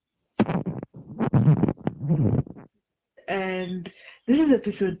And this is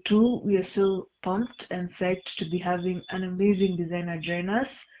episode 2. We are so pumped and psyched to be having an amazing designer join us.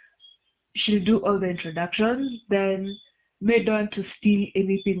 She'll do all the introductions, then may don't want to steal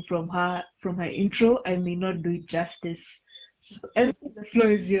anything from her intro. I may not do it justice. So, Elsie, the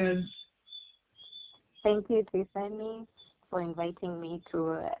floor is yours. Thank you, Tiffany, for inviting me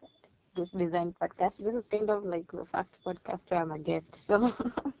to this design podcast. This is kind of like the first podcast where I'm a guest, so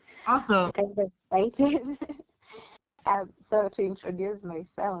Awesome. I'm kind of excited. So to introduce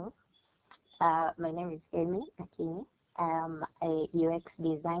myself, my name is Amy Akini. I'm a UX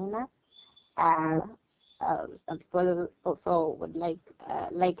designer. Uh, some people also would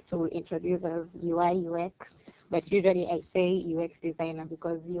like to introduce as UI UX, but usually I say UX designer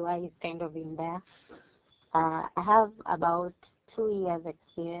because UI is kind of in there. I have about 2 years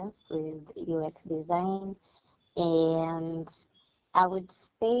experience with UX design, and I would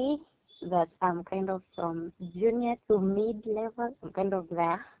say that I'm kind of from junior to mid level. I'm kind of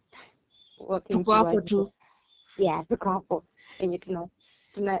there, working Tuko hapo towards it. tu. Yeah, tuko hapo yenye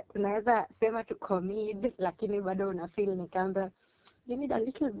tunaweza sema tuko mid, lakini bado una feel ni kama you need a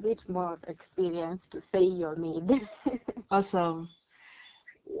little bit more of experience to say you're mid. Awesome.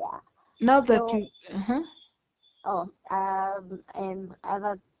 Yeah. Now that So you, uh-huh. And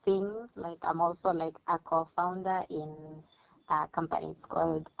other things, like I'm also like a co-founder in a company. It's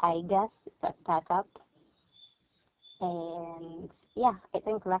called iGas. It's a startup. And yeah, I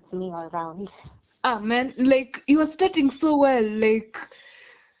think that's me all around. Ah man, like you were starting so well. Like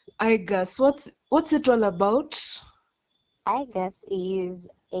I guess what's it all about? iGas is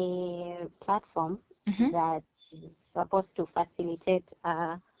a platform Mm-hmm. that is supposed to facilitate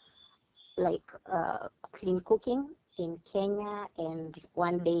like clean cooking in Kenya and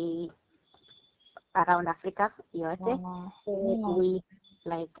one day around Africa yote. Wow. So Wow. we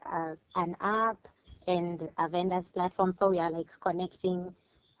like an app and a vendors platform. So we are like connecting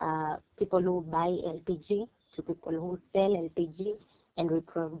people who buy LPG to people who sell LPG, and we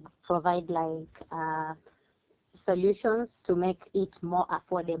provide like solutions to make it more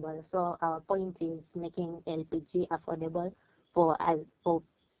affordable. So our point is making LPG affordable for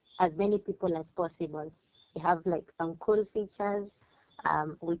as many people as possible. We have like some cool features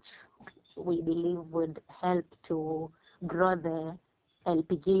which we believe would help to grow the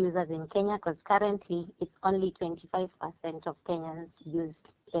LPG users in Kenya, because currently it's only 25% of Kenyans use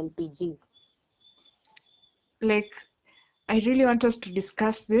LPG. Like I really want us to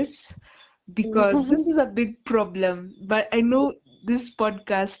discuss this because this is a big problem. But I know this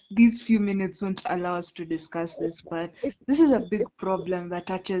podcast, these few minutes won't allow us to discuss this, but this is a big problem that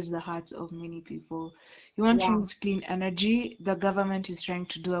touches the hearts of many people. You want to Yeah, use clean energy, the government is trying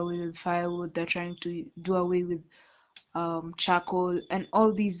to do away with firewood, they're trying to do away with charcoal, and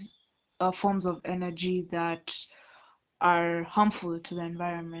all these forms of energy that are harmful to the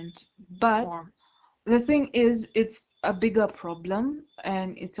environment. But yeah, the thing is, it's a bigger problem,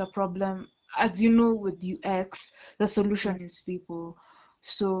 and it's a problem, as you know, with UX, the yeah, solution is people.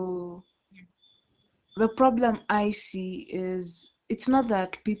 So the problem I see is it's not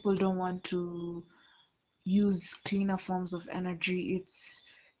that people don't want to use cleaner forms of energy.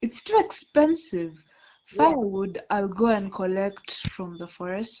 It's too expensive. yeah, Firewood, I'll go and collect from the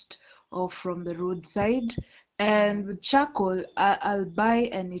forest or from the roadside. And with charcoal, I'll buy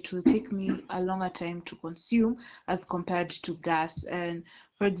and it will take me a longer time to consume as compared to gas. And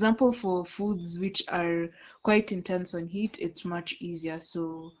for example, for foods which are quite intense on heat, it's much easier.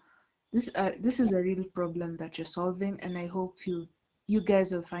 So this is a real problem that you're solving, and I hope you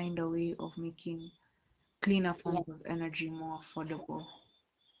guys will find a way of making cleaner yeah. forms of energy more affordable.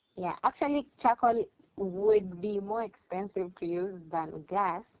 Yeah, actually, charcoal would be more expensive to use than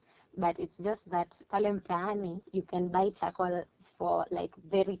gas, but it's just that pale mtaani you can buy charcoal for like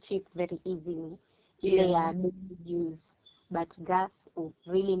very cheap, very easily, ile Yeah. ya daily use. But gas would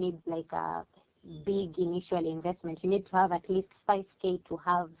really need like a big initial investment. You need to have at least 5K to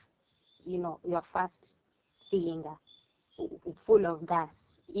have, your first cylinder full of gas.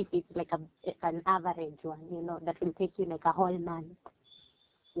 If it's like an average one, that will take you like a whole month.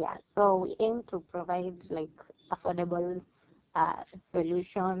 Yeah, so we aim to provide like affordable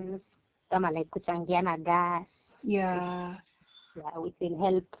solutions, kama like kuchangiana gas. It, Yeah. yeah, we can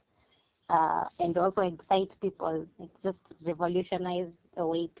help and also excite people, like just revolutionize the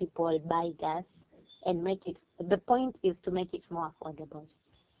way people buy gas and make it. The point is to make it more affordable.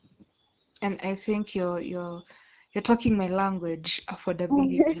 And I think you're talking my language,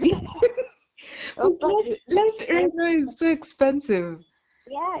 affordability. Of course, Life right now is so expensive.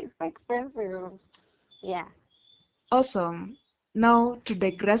 yeah, it's expensive. Yeah, Awesome. now to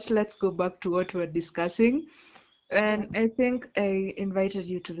digress, let's go back to what we're discussing. And Yes. I think I invited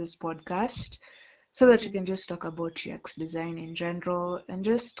you to this podcast so that you Mm-hmm. can just talk about UX design in general and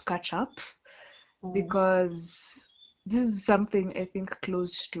just catch up Mm. because this is something I think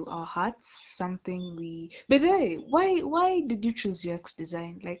close to our hearts, something we. By the way, why did you choose UX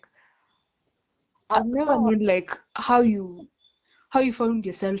design? Like I've never So known like how you found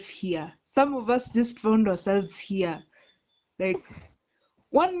yourself here. Some of us just found ourselves here. Like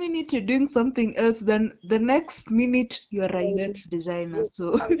 1 minute you're doing something else, then the next minute you're a I, UX designer. I,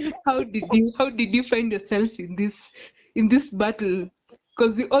 So I how did you find yourself in this battle?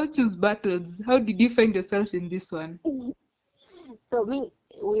 Because you all choose battles. How did you find yourself in this one? so me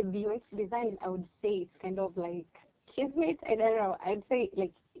with UX design, I would say it's kind of like kismet. I don't know. I'd say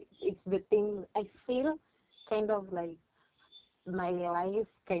like it's the thing I feel kind of like my life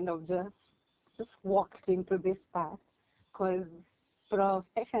kind of just walked into this path because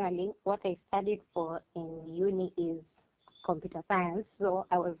professionally what I studied for in uni is computer science, so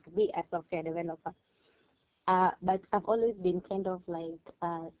I was to be a software developer. But I've always been kind of like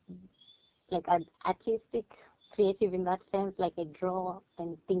an artistic, creative in that sense, like I draw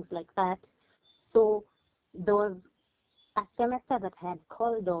and things like that. So there was a semester that I had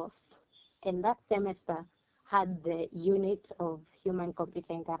called off, and that semester had the unit of human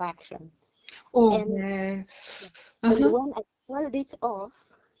computer interaction. Oh And yeah. and Uh-huh. when I called it off,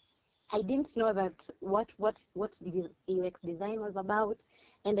 I didn't know that what UX design was about,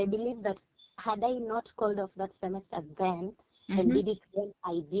 and I believe that had I not called off that semester then and Mm-hmm. did it when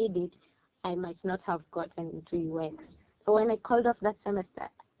I did it, I might not have gotten into UX. So when I called off that semester,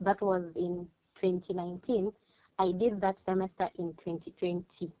 that was in 2019. I did that semester in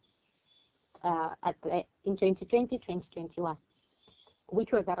 2020, in 2020, 2021,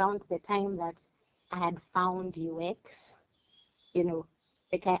 which was around the time that I had found UX, you know,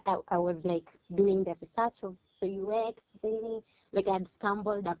 like I was like doing the research of the UX thing, like I'd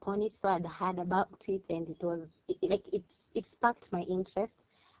stumbled upon it, so I'd heard about it, and it sparked my interest.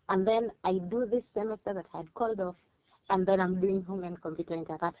 And then I do this semester that I had called off, and then I'm doing human computer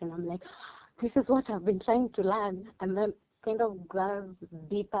interaction. I'm like, this is what I've been trying to learn, and then kind of goes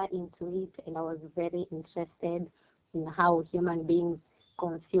deeper into it, and I was very interested in how human beings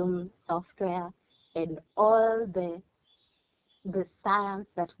consume software and all the science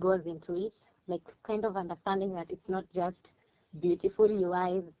that goes into it, like kind of understanding that it's not just beautiful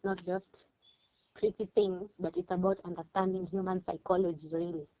UIs, it's not just pretty things, but it's about understanding human psychology,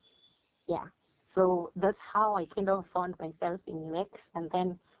 really. Yeah. So that's how I kind of found myself in UX. And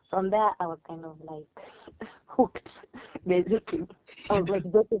then from there, I was kind of like hooked, basically. I was like,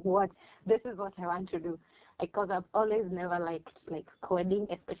 this is what I want to do. Because I've always never liked like coding,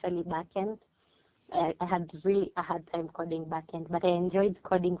 especially backend. I had really a hard time coding backend, but I enjoyed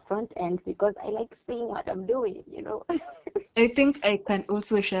coding front end because I like seeing what I'm doing, you know. I think I can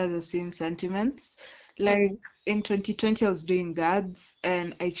also share the same sentiments. Like Mm, in 2020, I was doing GADS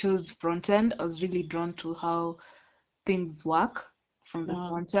and I chose front end. I was really drawn to how things work from the mm,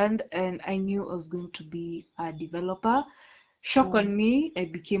 front end, and I knew I was going to be a developer. Shock mm. on me, I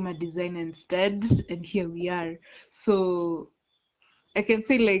became a designer instead, and here we are. So I can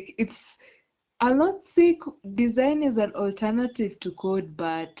say like I'll not say design is an alternative to code,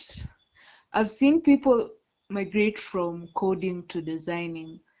 but I've seen people migrate from coding to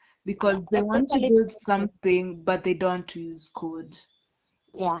designing Yeah, because they want to especially build people, something, but they don't want to use code.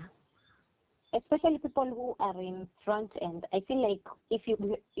 yeah, especially people who are in front end. I feel like if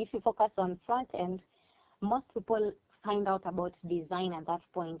you focus on front end, most people find out about design at that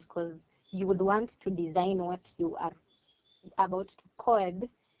point because you would want to design what you are about to code,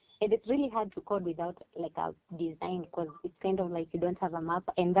 and it's really hard to code without like a design because it's kind of like you don't have a map,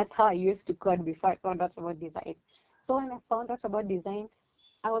 and that's how I used to code before I found out about design. So when I found out about design,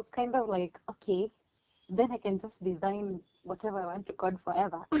 I was kind of like, okay, then I can just design whatever I want to code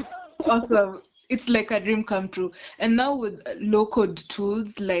forever. Awesome. It's like a dream come true. And now with low code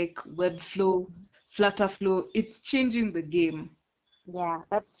tools like Webflow, Flutterflow, it's changing the game. Yeah,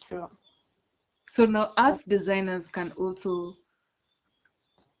 that's true. So now That's us designers can also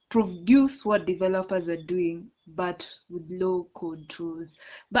produce what developers are doing, but with low code tools.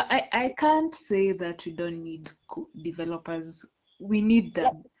 But I can't say that we don't need developers. We need yeah,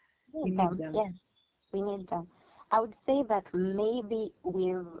 them. we We need need them. them. Yeah, we need them. I would say that maybe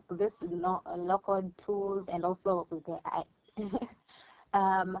with this low code tools and also with the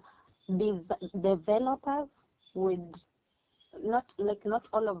um, these developers would not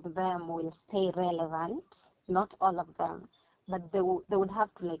all of them will stay relevant, not all of them, but they would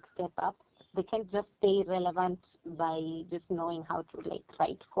have to like step up. they can't just stay relevant by just knowing how to like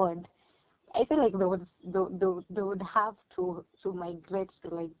write code. I feel like they would have to migrate to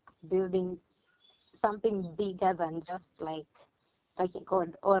like building something bigger than just like writing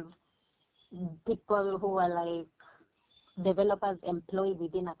code, or people who are like developers employed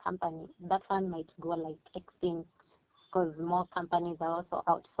within a company. That one might go like extinct because more companies are also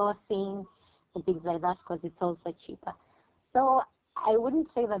outsourcing and things like that because it's also cheaper. So I wouldn't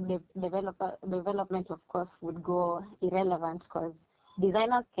say that the development, of course, would go irrelevant because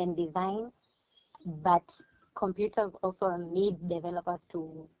designers can design, but computers also need developers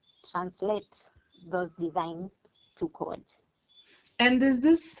to translate those designs to code. And there's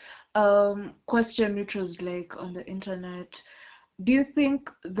this question which was like on the internet. Do you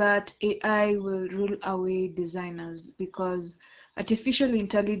think that AI will rule away designers because artificial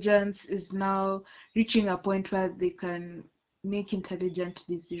intelligence is now reaching a point where they can make intelligent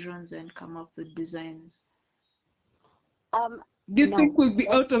decisions and come up with designs? Um, Do you think no, we'll be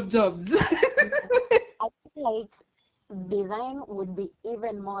out of jobs? I feel like design would be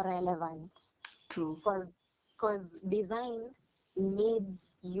even more relevant True. because design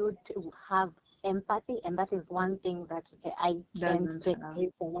needs you to have empathy, and that is one thing that I can't Doesn't take have.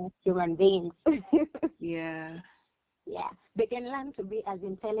 away from us human beings. Yeah. Yeah, they can learn to be as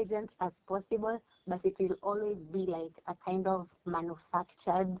intelligent as possible, but it will always be like a kind of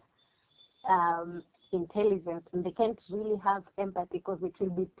manufactured um, intelligence, and they can't really have empathy because it will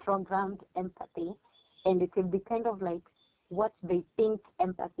be programmed empathy, and it will be kind of like what they think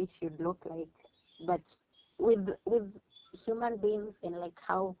empathy should look like. But with human beings and like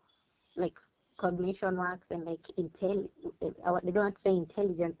how like cognition works and like they don't say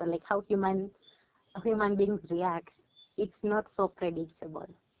intelligence, but like how human beings react, it's not so predictable.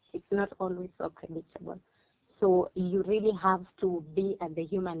 It's not always so predictable. So you really have to be at the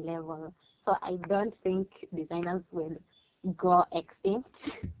human level. So I don't think designers will go extinct.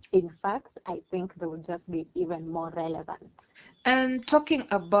 In fact, I think they will just be even more relevant. And talking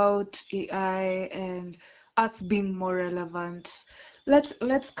about AI and us being more relevant,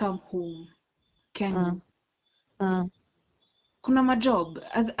 let's come home, Kenya. Mm, mm, Kuna majob,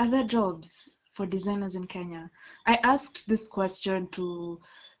 are there jobs for designers in Kenya? I asked this question to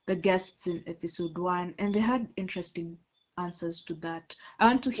the guests in episode 1, and they had interesting answers to that. I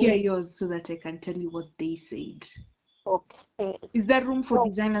want to hear yeah, yours so that I can tell you what they said. okay. Is there room for So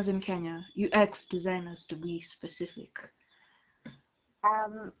designers in Kenya? UX designers to be specific.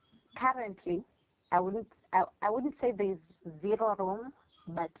 um, currently, I wouldn't say there's zero room,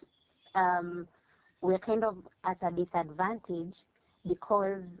 but um, we're kind of at a disadvantage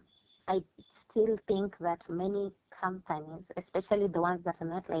because I still think that many companies, especially the ones that are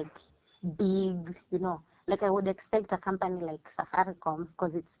not like big, like I would expect a company like Safaricom,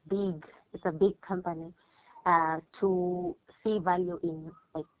 because it's big, it's a big company, to see value in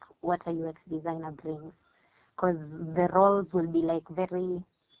like what a UX designer brings. Because the roles will be like very,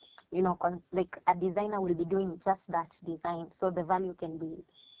 like a designer will be doing just that design, so the value can be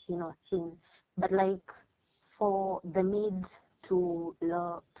seen. But like for the mid to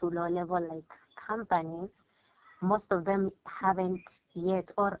low level like companies, most of them haven't yet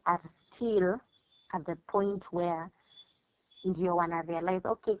or are still at the point where ndio wana realize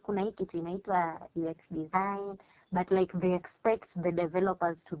okay, kuna hii kitu inaitwa UX design, but like they expect the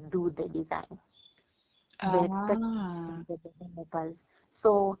developers to do the design. They expect Ah, the developers.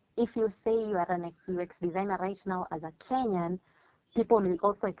 So if you say you are an UX designer right now as a Kenyan, people will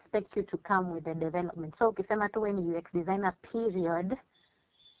also expect you to come with the development. So ukisema tu wewe ni UX designer period,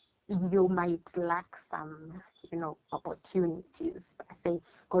 you might lack some, opportunities. I say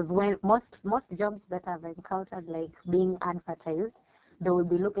because when most jobs that I've encountered like being advertised, they will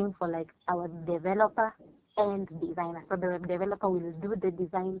be looking for like our developer and designer. So the developer will do the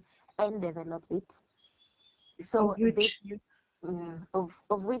design and develop it. of So this which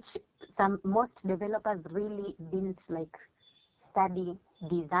of which some most developers really didn't like study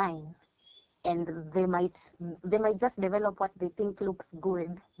design, and they might just develop what they think looks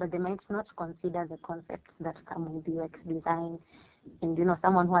good, but they might not consider the concepts that come with UX design. And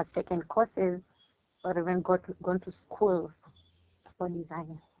someone who has taken courses or even gone to school for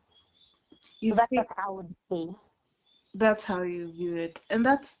design. So you that's what think I would say. that's how you view it, and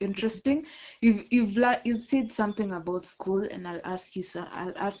that's interesting. You've said something about school, and I'll ask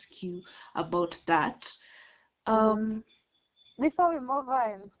you about that. Mhm. Um, Before we move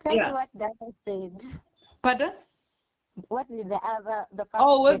on, tell me yeah. what Dana said. Pardon? What did the first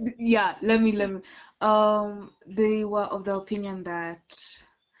Oh, question? yeah. Let me. They were of the opinion that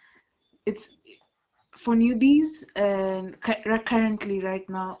it's for newbies and currently right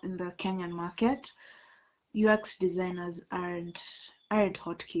now in the Kenyan market, UX designers aren't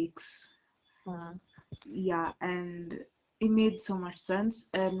hotcakes. Mm, Yeah, and it made so much sense.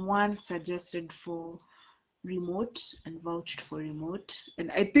 And one suggested for remote and vouched for remote.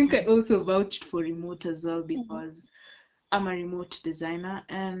 And I think I also vouched for remote as well mhm, because I'm a remote designer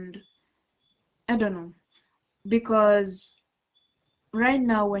and I don't know. Because right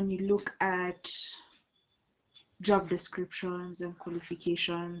now when you look at job descriptions and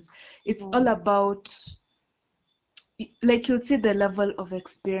qualifications, it's all mm, about like you'll see the level of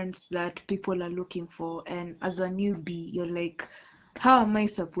experience that people are looking for, and as a newbie you're like, how am I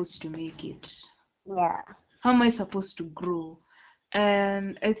supposed to make it? yeah. How am I supposed to grow?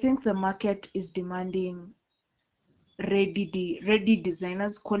 And I think the market is demanding ready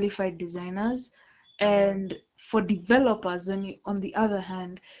designers, qualified designers. Mm, And for developers, when you on the other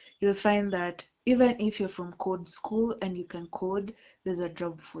hand, you'll find that even if you're from code school and you can code, there's a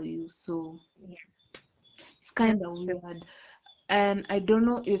job for you. So yeah, it's kind of that's true. weird. And I don't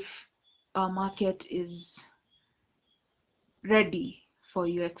know if our market is ready for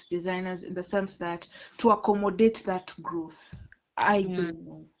UX designers in the sense that to accommodate that growth. I Mm, don't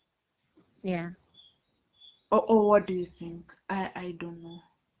know. yeah, Or what do you think? I don't know.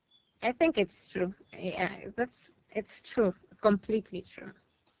 I think it's true. Yeah, it's true. Completely true.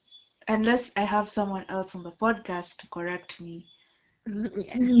 Unless I have someone else on the podcast to correct me.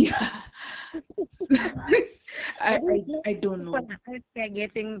 Yeah. Yeah. I I, don't I know I if don't people know. are out there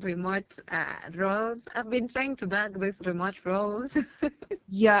getting remote roles. I've been trying to bag these remote roles.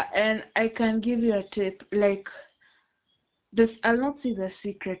 Yeah, and I can give you a tip. Like this, I'll not say the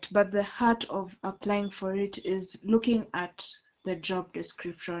secret, but the heart of applying for it is looking at the job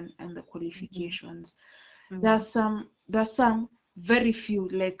description and the Mhm, qualifications. mhm, There's some very few,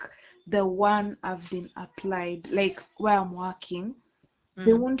 like the one I've been applied, like where I'm working,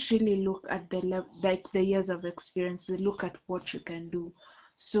 they mm, won't really look at like the years of experience. They look at what you can do.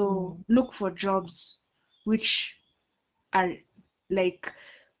 So mm, look for jobs which are like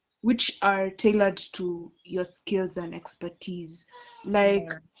which are tailored to your skills and expertise. Like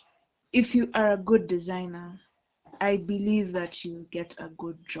yeah, if you are a good designer, I believe that you get a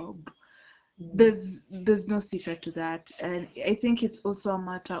good job. mm, There's no secret to that. And I think it's also a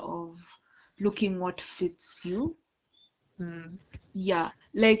matter of looking what fits you. mm, Yeah,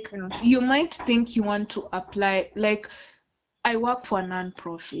 like yeah, you might think you want to apply, like I work for a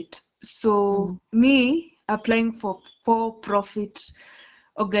non-profit. So mm, me applying for for-profit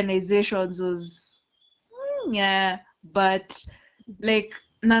organizations was yeah, but like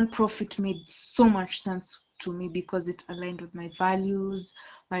non-profit made so much sense to me because it aligned with my values,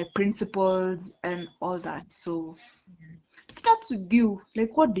 my principles, and all that. So it starts with you.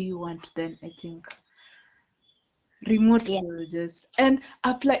 Like, what do you want then? I think yeah. remotely or just and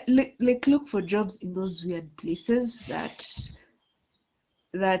apply like look for jobs in those weird places that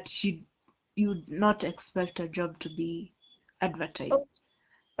you'd not expect a job to be advertised. Oh,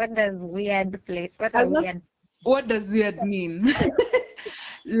 what does weird place? What I'll a not, weird. what does weird mean?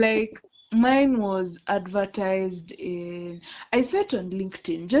 Like mine was advertised in, I saw it on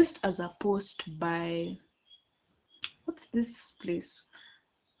LinkedIn just as a post by, what's this place?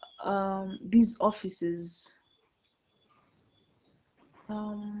 These offices.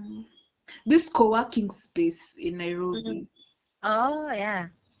 Um this co-working space in Mhm. Nairobi, Oh yeah,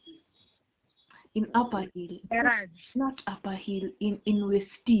 in Upper Hill. garage. Not Upper Hill, in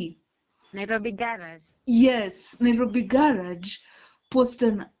Westie. Nairobi garage. Yes, Nairobi Garage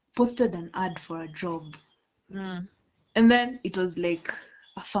posted posted an ad for a job. Mm, And then it was like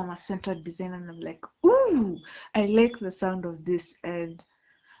a farmer-centered design, and I'm like, ooh, I like the sound of this. And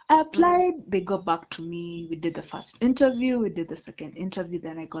I mm, applied, they got back to me. We did the first interview, we did the second interview,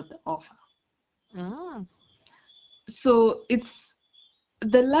 then I got the offer. mm, So it's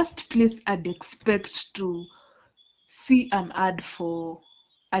the last place I'd expect to see an ad for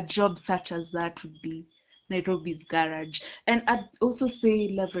a job such as that would be Nairobi's Garage. And I'd also say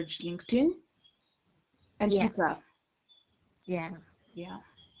leverage LinkedIn and yeah, Twitter. yeah. Yeah.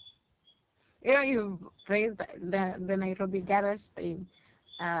 You know, you've raised the Nairobi garage thing.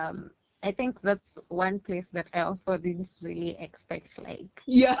 Um, I think that's one place that I also didn't really expect. Like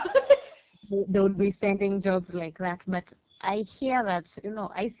Yeah. they would be sending jobs like that, but I hear that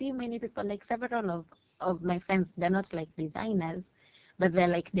I see many people, like several of my friends. They're not like designers, but they're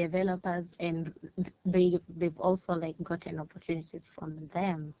like developers, and they've also like gotten opportunities from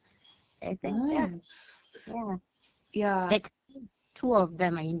them. I think yeah, Nice. yeah. Yeah, Like two of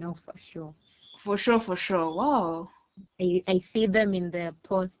them I know for sure. for sure, for sure. Wow. I see them in the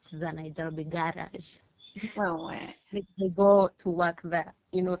posts za Nairobi garage. Well, eh. They go to work there.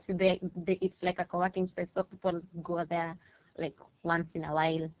 So it's like a co-working space, so people go there like once in a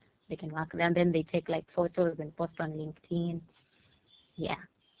while. They can work there, and then they take like photos and post on LinkedIn. Yeah,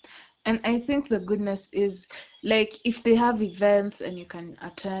 And I think the goodness is like if they have events and you can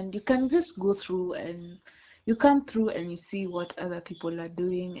attend, you can just go through and you come through and you see what other people are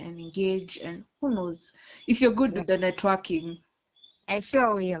doing and engage. And who knows, if you're good yeah, with the networking. I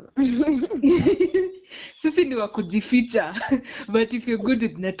sure will. Sisi ni wa kujificha, but if you're good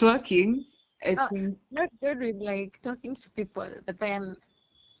with networking, I Oh, think. not good with like talking to people, but then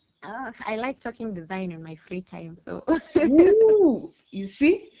I like talking design in my free time. So Ooh, you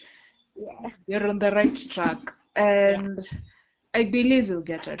see, yeah, you're on the right track. yeah, And I believe you'll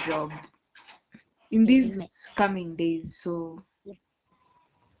get a job in amen. these coming days. So, Yeah,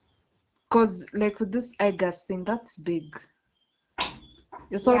 because like with this IGAS thing, that's big.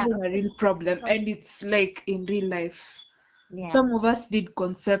 You're yeah, solving a real problem, and it's like in real life. yeah. Some of us did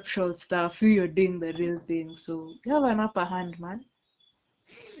conceptual stuff, you're doing the real thing. So, you have an upper hand, man.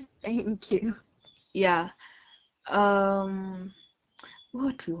 Thank you. Yeah. Um,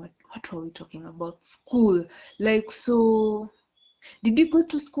 what were we talking about? School. Like, so did you go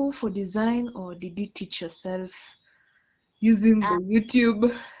to school for design or did you teach yourself using Uh, the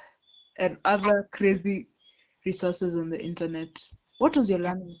YouTube and other crazy resources on the internet? What was your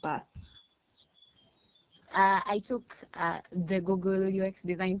yeah. learning path? I took the Google UX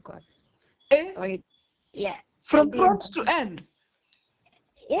design course. Eh? Like, yeah, I From did. front to end.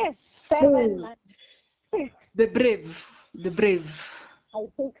 Yes, 7 Hey, months. the brave, the brave. I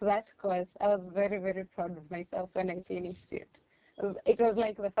took that course. I was very, very proud of myself when I finished it. It was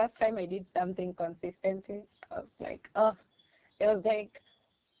like the first time I did something consistently. I was like, oh, it was like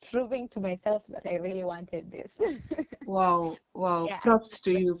proving to myself that I really wanted this. Wow, wow. Yeah, I Props took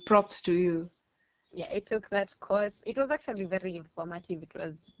to that. you, props to you. Yeah, I took that course. It was actually very informative. It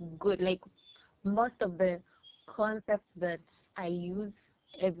was good. Like most of the concepts that I use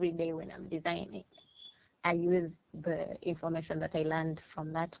every day when I'm designing, I use the information that I learned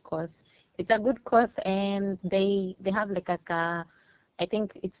from that course. It's a good course, and they have like I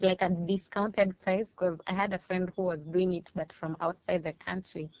think it's like a discounted price because I had a friend who was doing it, but from outside the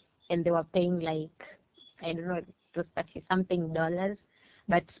country, and they were paying like I don't know, it was 30 something dollars,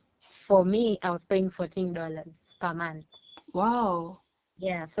 but for me, I was paying $14 per month. Wow.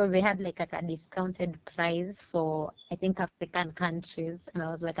 Yeah, so they had like at a discounted price for I think African countries, and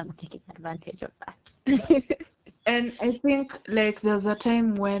I was like, I'm taking advantage of that. And I think like there's a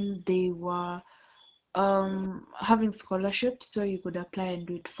time when they were having scholarships so you could apply and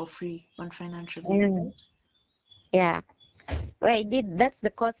do it for free on financial aid, Mm, right? yeah, well, I did. That's the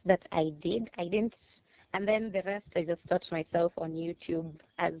course that I did. I didn't, and then the rest I just taught myself on YouTube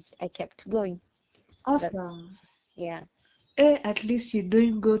as I kept going. That's Awesome. yeah. At least you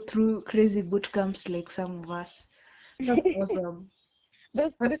don't go through crazy boot camps like some of us. That's awesome.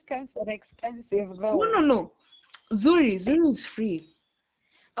 Those Uh, boot camps are expensive no, though. no, no. Zuri is free.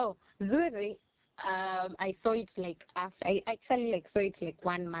 Oh, Zuri, I saw it like after. I actually like saw it like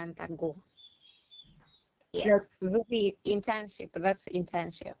 1 month ago. Yeah, Like Zuri internship. That's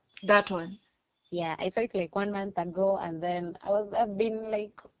internship. that one. Yeah, I saw it like 1 month ago, and then I've been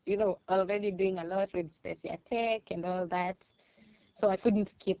like already doing a lot with Specia Tech and all that, so I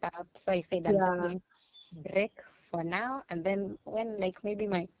couldn't keep up. So I said I'm just Yeah. going to break for now, and then when like maybe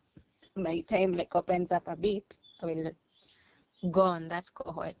my time like opens up a bit, I will go on that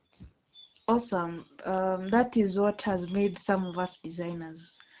cohort. Awesome. That is what has made some of us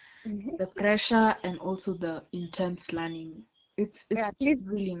designers. The Mhm. pressure and also the intense learning. Yeah, at It's least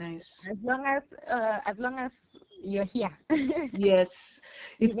really nice. as long as you're here, Yes,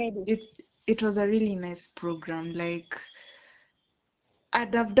 you it made it. it it was a really nice program. Like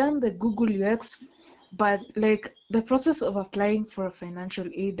I'd have done the Google UX, but like the process of applying for a financial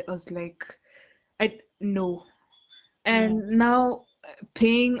aid, I was like, I no. Yeah, And now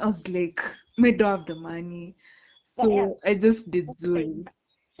paying, I was like, I don't have the money, yeah. so I just did Yeah. Zuri.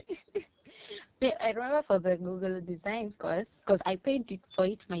 Yeah, I remember for the Google design course, because I paid for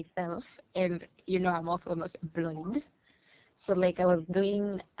it myself, and I'm also not employed. So like I've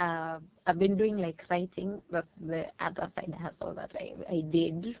been doing like writing. That's the other side hustle that I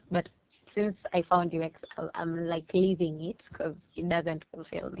did. But since I found UX, I'm like leaving it because it doesn't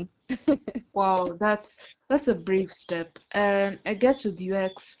fulfill me. Wow, that's a brave step. And I guess with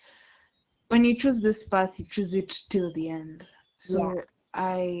UX, when you choose this path, you choose it till the end. Yeah, So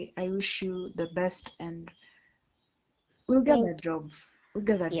I wish you the best, and we'll get thank that job. We'll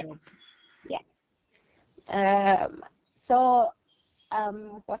get that yeah, job. yeah. Um, so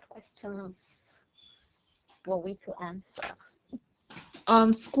what questions? for we to answer.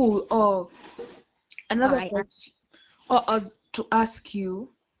 School or Oh, another I asked. question, or as to ask you,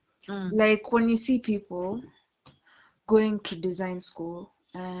 Mm, like when you see people going to design school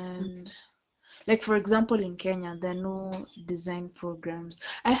mm, and like for example in Kenya there are no design programs.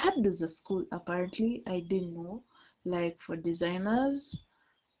 I had there's a school apparently I didn't know like for designers.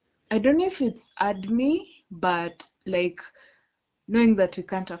 I don't know if it's ADMI, but like knowing that we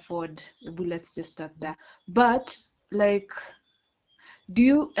can't afford, maybe let's just start there. But like, do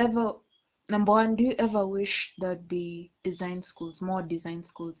you ever, number one, do you ever wish there'd be design schools, more design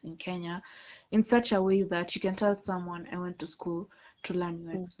schools in Kenya, in such a way that you can tell someone I went to school to learn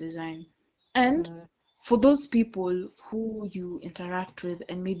mm, UX design? And mm, for those people who you interact with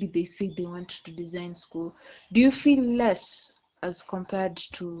and maybe they say they went to design school, do you feel less as compared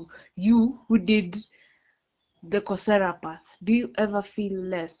to you who did the Coursera path? Do you ever feel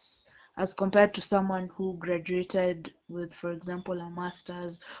less as compared to someone who graduated with, for example, a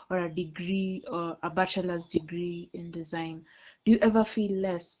master's or a degree or a bachelor's degree in design? Do you ever feel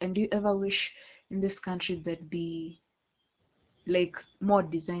less? And do you ever wish in this country there'd be like more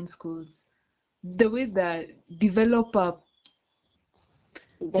design schools? The way that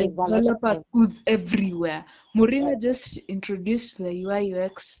there the is a lot of developer them. schools everywhere. Moringa just introduced the UI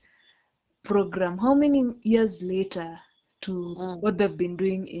UX program how many years later to Mm, what they've been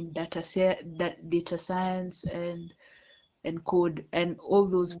doing in data science and code and all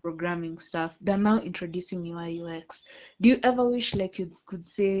those mm. programming stuff, they're now introducing UI UX. Do you ever wish like you could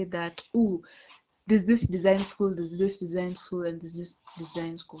say that, oh, there's this design school, there's this design school, and there's this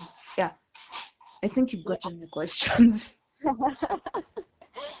design school? Yeah, I think you've gotten the questions. Yeah.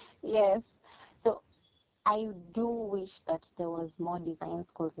 Yes. So I do wish that there was more design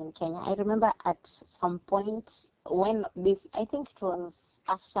schools in Kenya. I remember at some point I think it was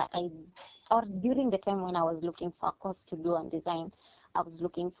after I, or during the time when I was looking for a course to do on design, I was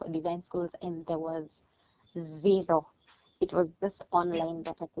looking for design schools and there was zero. It was just online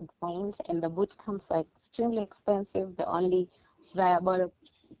that I could find, and the boot camps were extremely expensive. The only viable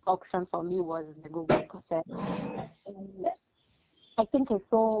option for me was the Google Coursera. And I think I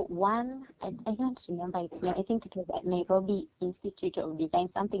saw one, I don't remember its name. I think it was at Nairobi Institute of Design,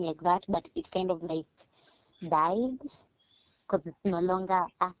 something like that, but it kind of like died because it's no longer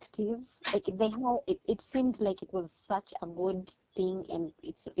active. Like it seemed like it was such a good thing and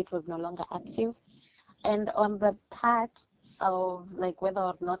it was no longer active. And on the part of like whether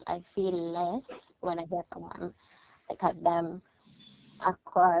or not I feel less when I hear someone like has done a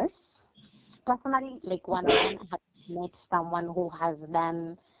course, personally, like one on one, I have met someone who has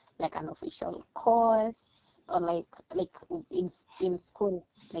done like an official course or like in school,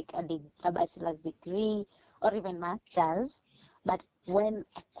 like a bachelor's degree or even master's. But when,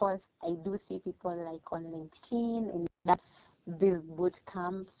 of course, I do see people like on LinkedIn and that these boot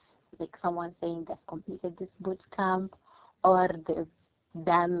camps, like someone saying they've completed this boot camp or they've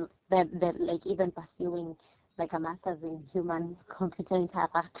done that, they're like even pursuing like a master's in human computer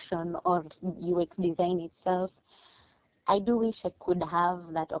interaction or UX design itself. I do wish I could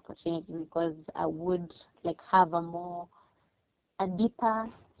have that opportunity because I would like have a deeper,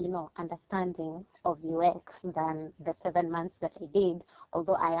 understanding of UX than the 7 months that I did.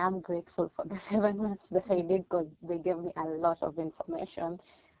 Although I am grateful for the 7 months that I did because they gave me a lot of information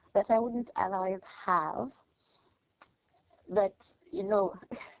that I wouldn't otherwise have. But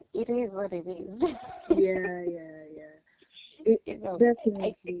it is what it is. Yeah, yeah, yeah. It I think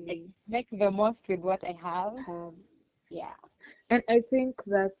I definitely make the most with what I have. have. Yeah. And I think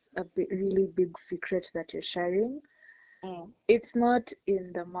that's a really big secret that you're sharing. Mm, It's not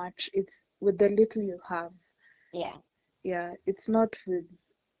in the much, it's with the little you have. yeah. Yeah, it's not with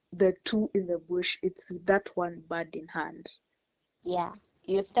the two in the bush, it's with that one bird in hand. Yeah.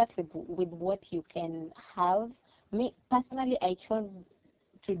 You start with what you can have. Me personally, I chose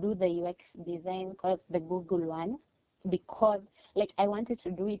to do the UX design course, the Google one, because like I wanted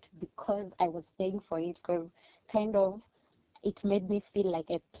to do it because I was paying for it because kind of it made me feel like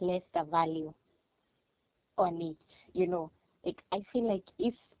I placed a value on it, Like I feel like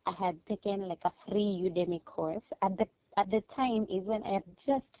if I had taken like a free Udemy course at the time is when I had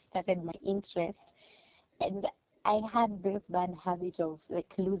just started my interest and I had this bad habit of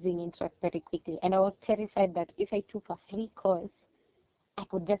like losing interest very quickly. And I was terrified that if I took a free course, I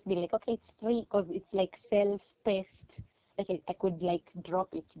could just be like, okay, it's free because it's like self-paced. Like I could like drop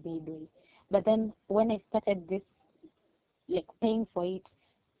it midway. But then when I started this like paying for it,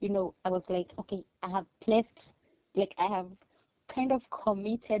 I was like, okay, I have placed, like, I have kind of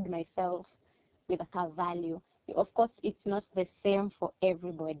committed myself with a value. Of course, it's not the same for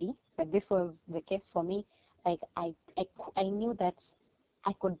everybody, but this was the case for me. like I knew that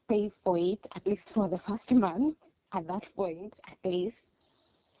I could pay for it at least for the first month at that point at least.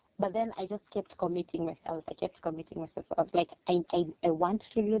 But then I just kept committing myself. I kept committing myself. I was like, I want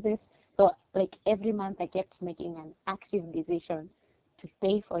to do this. So like every month I kept making an active decision to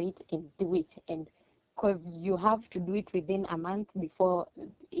pay for it and do it. And because you have to do it within a month before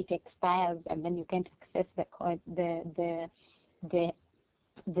it expires, and then you can't access the code, the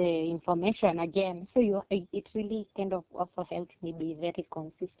the information again. So it really kind of also helped me be very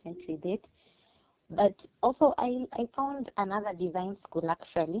consistent with it. But also, I found another design school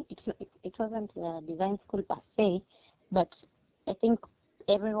actually. It wasn't a design school per se, but I think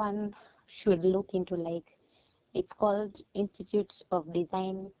everyone should look into like it's called Institute of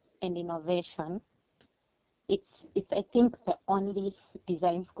Design and Innovation. It's I think the only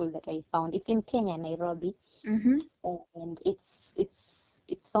design school that I found. It's in Kenya, Nairobi, Mm-hmm. and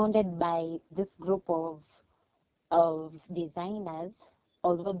it's founded by this group of designers,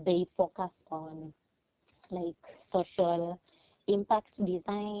 although they focus on like social impact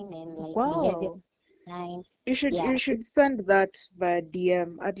design and like behavior Wow. design. You should Yeah, you should send that via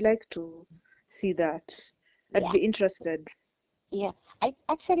DM. I'd like to see that. I'd yeah, be interested. yeah.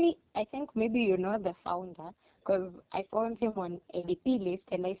 I think maybe you know the founder because I found him on ADP list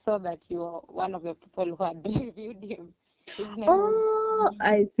and I saw that you were one of the people who had reviewed him. His name was Oh,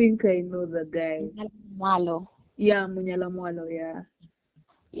 I think I know the guy. Malo. Yeah, Munyala Mwalo, yeah.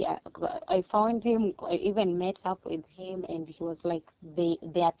 Yeah, I found him. I even met up with him, and he was like, they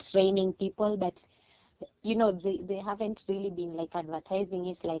are training people, but they haven't really been like advertising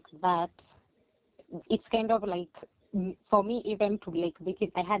it like that. It's kind of like for me even to like make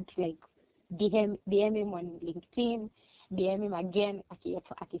it, I had to like DM him on LinkedIn, DM him again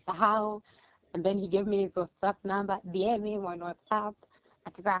akisahau, and then he gave me his WhatsApp number, DM him on WhatsApp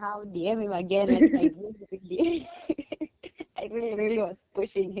akisahau, DM him again. Like I really I really was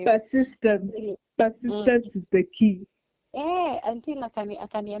pushing him. Persistence. Really. Mm. Persistence is the key. Yeah, until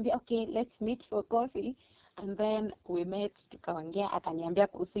akaniambia okay, let's meet for coffee. And then we met tukaongea, akaniambia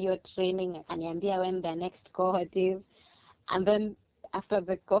kuhusu hiyo training, akaniambia when the next cohort is. And then after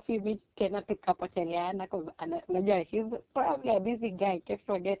the coffee meet tena tukapoteleana because unajua he's probably a busy guy, kept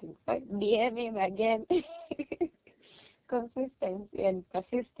forgetting. So DM him again. Consistency and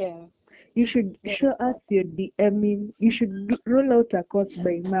persistence. You should Very show us important. your DMing. You should roll out a course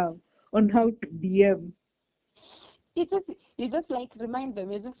by now on how to DM. you just you just like remind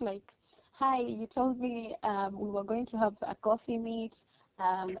them. You're just like, hi, you told me we were going to have a coffee meet,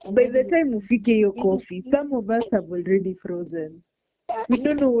 and By maybe the you time ufike hiyo really coffee, some of us have already frozen. We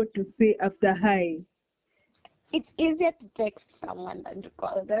don't see. know what to say after hi. It's easier to text someone than to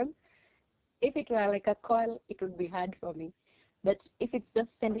call them. If it were like a call, it would be hard for me. But if it's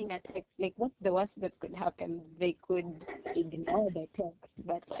just sending a text, like what's the worst that could happen? They could ignore the text,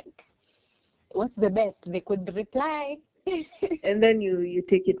 but like what's the best? They could reply. And then you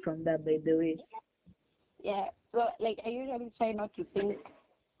take it from there, by the way. Yeah. So like I usually try not to think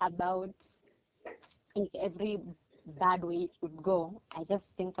about like every bad way it would go. I just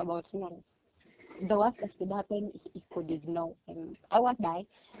think about, the worst that could happen is it could ignore and I won't die.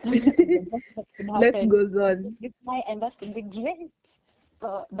 The best that could Life happen goes on. is die and that could be great.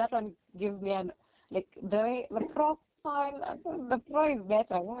 So that one gives me an like the pro one, the pro is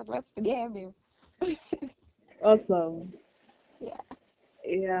better. Yeah, let's game him. Awesome. Yeah.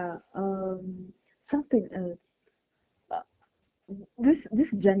 Yeah. Something else. Uh,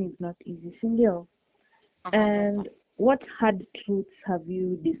 this journey is not easy, Cindy. 100%. And what hard truths have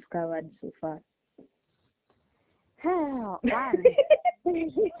you discovered so far? One.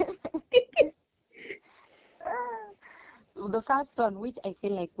 The first one, which I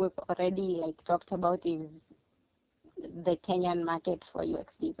feel like we've already like talked about, is the Kenyan market for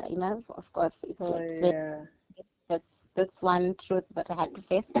UX designers. Of course, it's Oh like yeah. that's one truth that I had to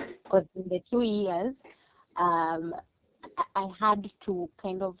face because in the 2 years, um, I had to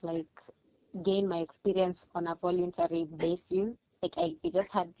kind of like gain my experience on a voluntary basis. Like I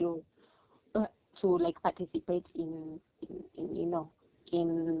just had uh, to like participate in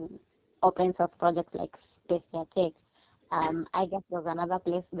in open source projects like Spacia Tech. I guess was another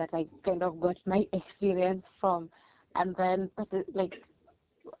place that I kind of got my experience from, and then like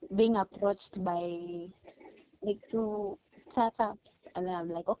being approached by like two startups, and then I'm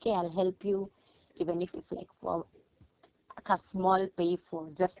like, okay, I'll help you, even if it's like for like a small pay for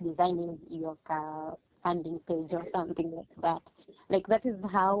just designing your funding page or something like that. Like that is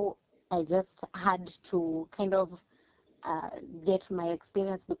how I just had to kind of uh, get my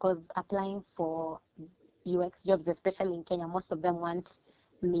experience because applying for UX jobs, especially in Kenya, most of them want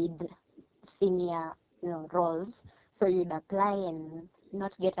mid senior roles. So you'd apply and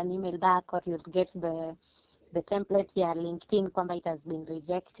not get an email back, or you'd get the template here LinkedIn kwamba it has been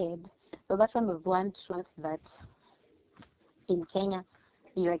rejected. So that one was one truth that in Kenya,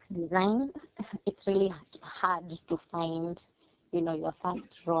 UX design, it's really hard to find, your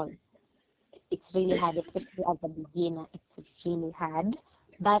first role. It's really hard, especially as a beginner. It's really hard,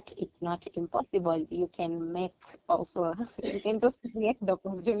 but it's not impossible. You can make also, you can just create the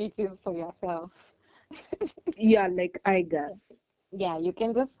opportunities for yourself. Yeah, like I guess. Yeah, you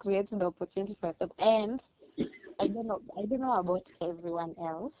can just create the opportunity for yourself. And I don't know about everyone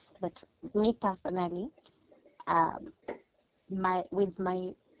else, but me personally, um, my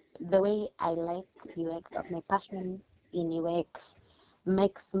the way I like UX, or my passion in UX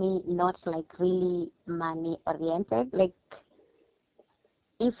makes me not like really money oriented. Like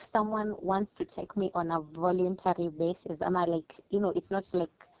if someone wants to take me on a voluntary basis, I'm like, it's not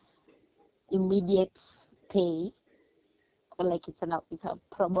like immediate pay, or like it's a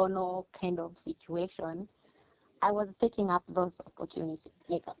pro bono kind of situation. I was taking up those opportunities,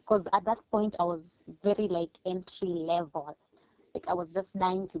 like, because at that point I was very like entry level. Like I was just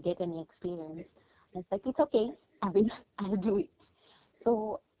dying to get any experience. I was like, it's okay. I mean, I'll do it.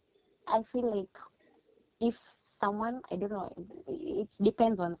 So I feel like if someone, I don't know, it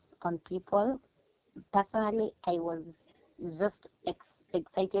depends on people. Personally, I was just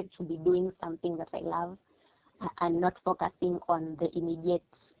excited to be doing something that I love, and not focusing on the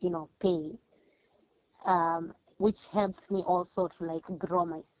immediate, pay, which helped me also to like grow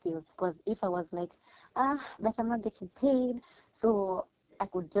my skills. Because if I was like, but I'm not getting paid, so I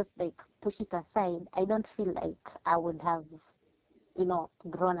could just like push it aside, I don't feel like I would have,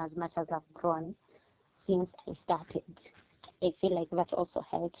 grown as much as I've grown since I started. I feel like that also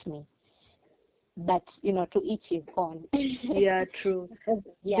helped me. But to each his own. Yeah, true.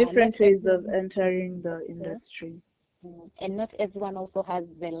 Yeah, not Different ways of everyone. entering the industry. And not everyone also has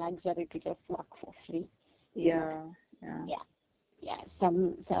the luxury to just work for free. You know, Yeah, yeah. yeah. Yeah,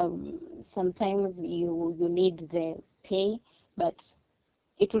 sometimes you need the pay, but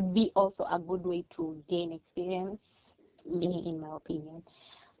it would be also a good way to gain experience, me in my opinion.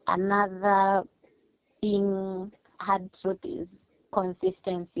 Another thing, hard truth, is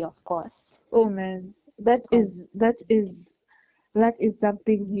consistency, of course. Oh man, that is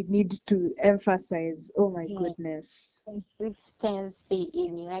something you need to emphasize. Oh my Con- goodness. Consistency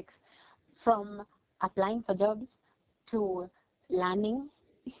in UX, from applying for jobs to learning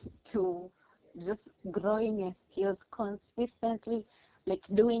to just growing your skills consistently, like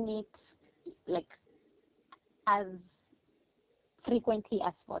doing it like as frequently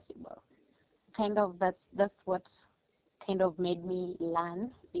as possible. Kind of that's what kind of made me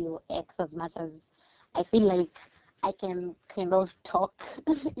learn UX as much as I feel like I can kind of talk,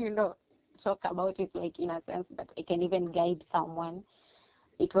 you know, talk about it like in a sense that I can even guide someone.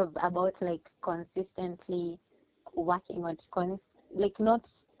 It was about like consistently working on like not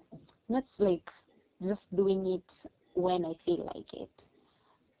like just doing it when I feel like it.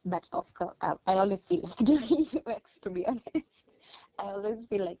 But of course, I always feel like doing UX, to be honest. I always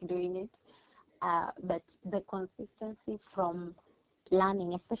feel like doing it. But the consistency from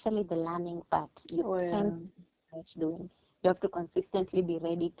learning, especially the learning part, you Oh can't yeah. finish doing. You have to consistently be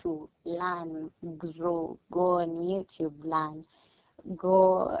ready to learn, grow, go on YouTube, learn,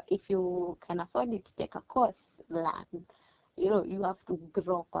 go, if you can afford it, take a course, learn. You have to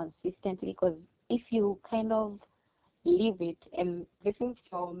grow consistently, because if you kind of leave it, and this is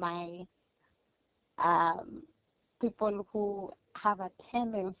for my um, people who have a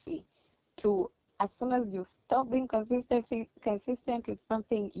tendency to, as soon as you stop being consistent with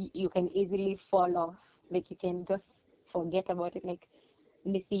something, you can easily fall off. Like you can just forget about it. Like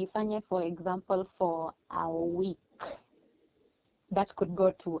nisiifanye, for example, for a week, that could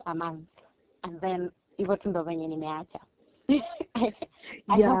go to a month, and then hivyo tu ndo venye nimeacha. I,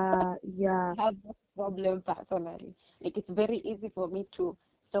 I have Yeah, yeah. have that problem personally. Like it's very easy for me to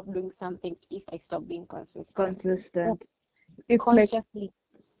stop doing something if I stop being consistent. But Consistent. It's like consciously,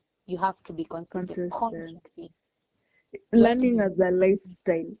 you have to be consistent. consistent. Consciously, you have to Learning be. as a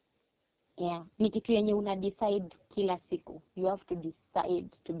lifestyle. Yeah, ni kitu yenye una decide kila siku. You have to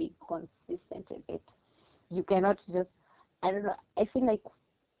decide to be consistent with it. You cannot just, I don't know. I feel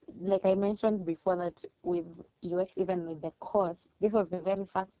like I mentioned before, that with UX, even with the course, this was the very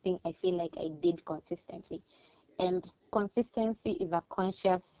first thing I feel like I did consistently. And consistency is a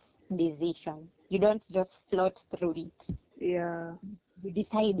conscious decision. You don't just float through it. Yeah. You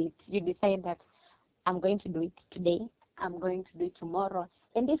decide it. You decide that I'm going to do it today. I'm going to do it tomorrow.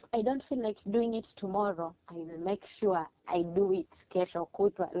 And if I don't feel like doing it tomorrow, I will make sure I do it kesho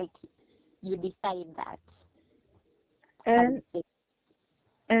kutwa. Like you decide that, I And would say.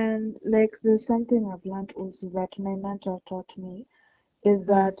 like there's something I've learned also that my mentor taught me is Mm,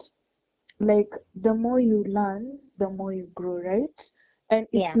 that like the more you learn, the more you grow, right? And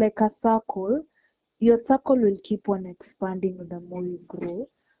it's yeah. like a circle. Your circle will keep on expanding the more you grow.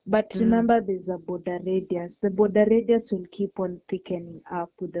 But Mm, remember, there's a border radius. The border radius will keep on thickening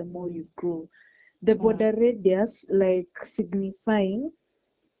up the more you grow. The mm, border radius, like signifying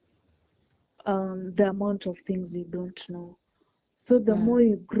the amount of things you don't know. So the mm. more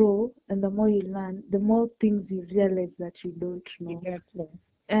you grow and the more you learn, the more things you realize that you don't know. Exactly.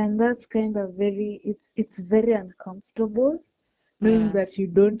 And that's kind of it's very uncomfortable knowing Mm, that you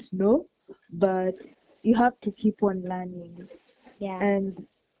don't know, but you have to keep on learning. yeah. And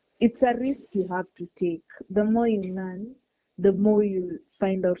it's a risk you have to take. The more you learn, the more you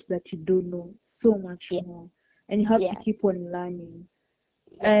find out that you don't know so much Yeah. more. And you have to Yeah. keep on learning.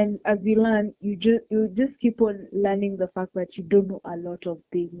 Yeah. And as you learn, you just keep on learning the fact that you don't know a lot of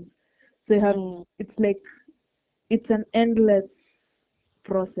things. So Mm, it's like it's an endless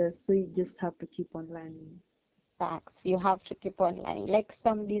process. So you just have to keep on learning. facts. You have to keep on learning. Like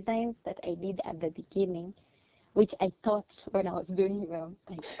some designs that I did at the beginning, which I thought when I was doing them,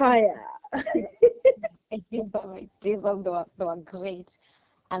 like, Fire. I did them, I did them, they were great.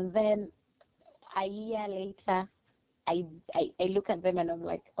 And then a year later, I look at them and I'm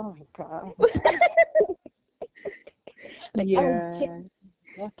like, oh my God. Like I would change Yeah.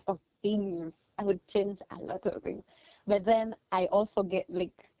 a lot of things. I would change a lot of things. But then I also get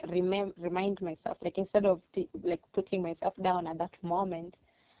like remind myself, like instead of like putting myself down at that moment,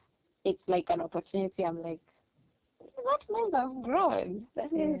 it's like an opportunity. I'm like, that means I've grown.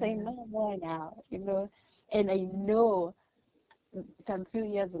 That means I Yeah. know more now. And I know some few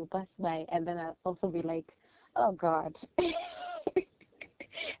years will pass by and then I'll also be like, oh God.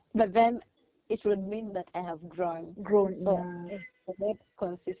 But then it would mean that I have grown. Grown, So yeah. it's about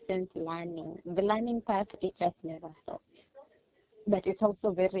consistent learning. The learning part, it just never stops. But it's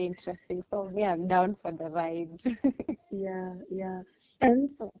also very interesting. So me, I'm down for the ride. Yeah, yeah. And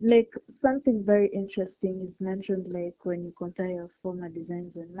like something very interesting you've mentioned, like when you compare your former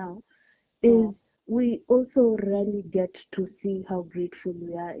designs and now, Mm, is we also rarely get to see how grateful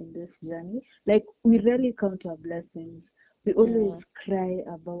we are in this journey. Like we rarely count our blessings. We mm, always cry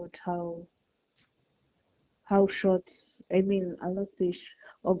about how short, I mean, I'll not say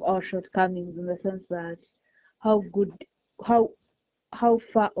of our shortcomings in the sense that how good, how how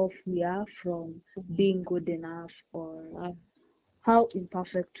far off we are from mm, being good enough, or mm, how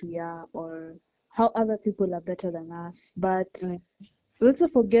imperfect we are, or how other people are better than us. But mm, we also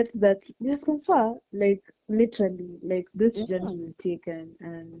forget that we are from far, like literally, like this journey mm. we've taken,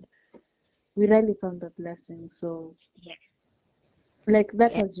 and we rarely count the blessing. So, Yeah, like,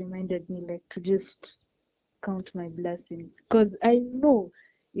 that yeah, has reminded me, like, to just count my blessings. Because I know,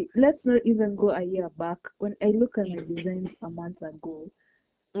 let's not even go a year back. When I look at yeah. my designs a month ago,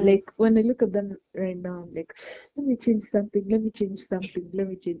 Mm. like when I look at them right now, I'm like, let me change something, let me change something, let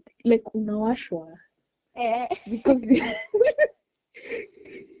me change. Like unawashwa, Eh, because you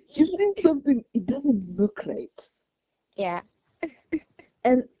see something, it doesn't look right. yeah,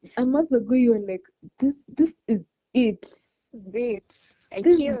 And a month ago, you were like, this is it. great. I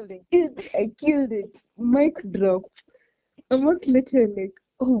This is killed it. it. I killed it. Mic drop. A month later, you're like,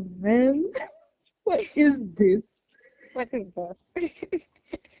 oh man, what is this? What is this?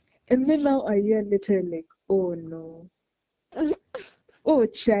 And then now a year later, you're like, oh no. Oh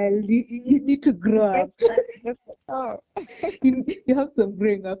child, you need to grow up. Oh, You have some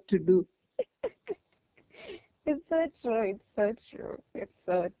growing up to do. it's so true. It's so true. It's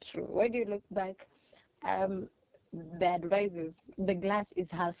so true. When you look back, um, the advice is the glass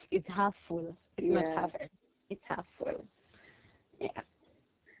is half full. It's not Yeah. half empty. It's half full. Yeah.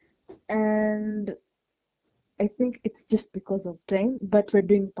 And I think it's just because of time, but we're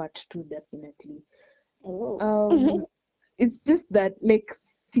doing part two definitely. Oh. Um, it's just that like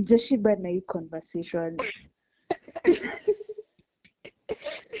sijashiba na hii conversation.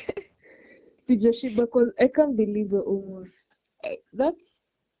 Sijashiba because I can't believe we're almost that's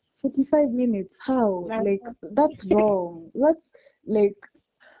 45 minutes. How? Like that's wrong. That's like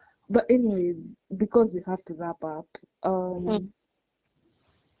but anyways, because we have to wrap up, Mm,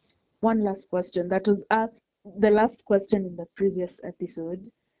 one last question that was asked the last question in the previous episode,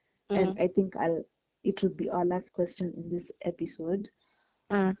 and mm, I think I'll it will be our last question in this episode.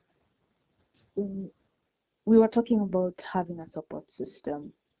 mm, Mm, we were talking about having a support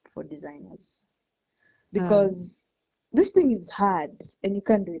system for designers mm, because this thing is hard and you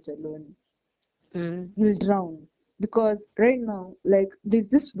can't do it alone. mm. You'll drown. because right now, like, there's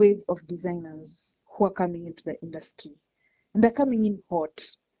this wave of designers who are coming into the industry, and they're coming in hot.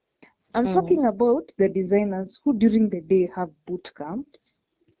 I'm Mm. talking about the designers who during the day have boot camps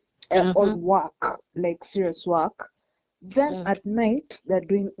or Mm-hmm. work, like serious work. Then Mm. at night, they're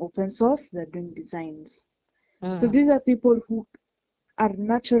doing open source, they're doing designs. So Mm. these are people who are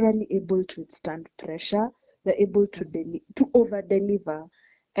naturally able to withstand pressure, they're able to over deliver.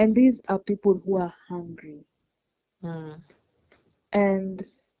 And these are people who are hungry. Mm. And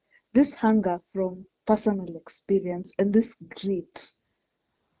this hunger from personal experience and this grit,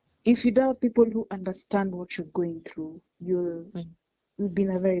 if you don't have people who understand what you're going through, Mm. you'll be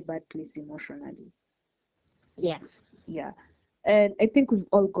in a very bad place emotionally. Yeah. Yeah. And I think we've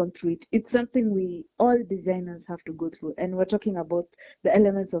all gone through it. It's something we all designers have to go through. And we're talking about the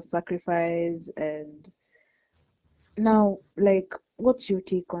elements of sacrifice. And now, like, what's your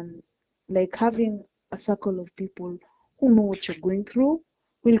take on like having a circle of people who know what you're going through,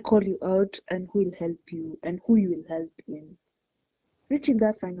 who will call you out, and who will help you, and who you will help in reaching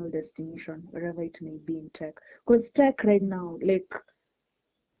that final destination, wherever it may be in tech? Because tech right now, like,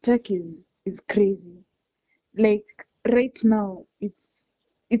 tech is crazy. Like, right now,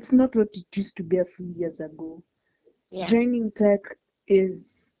 it's not what it used to be a few years ago. Yeah. Joining tech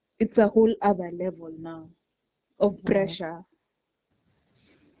is it's a whole other level now of Mm. pressure.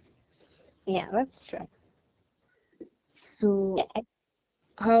 Yeah, that's true. Yeah. So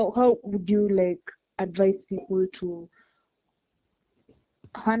how would you like advise people to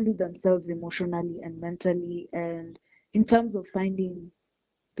handle themselves emotionally and mentally, and in terms of finding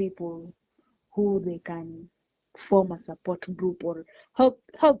people who they can form a support group, or how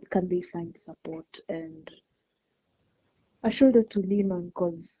can they find support and a shoulder to lean on?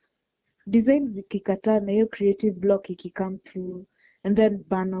 Because design zikikataa na hiyo creative block ikicome through and then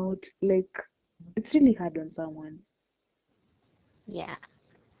burnout, like, it's really hard on someone. Yeah.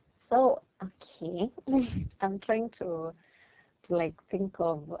 So, okay. I'm trying to like think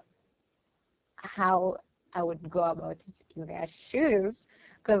of how I would go about it in their shoes.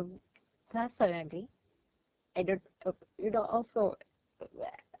 Because personally, I don't, also,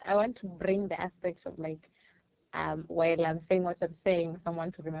 I want to bring the aspect of like, while I'm saying what I'm saying,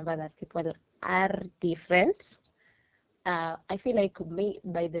 someone to remember that people are different. I feel like me,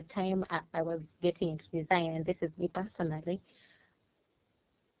 by the time I was getting into design, and this is me personally,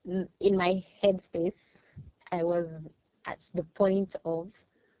 in my headspace, I was at the point of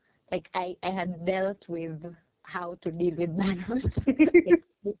like I had dealt with how to deal with burnout. Like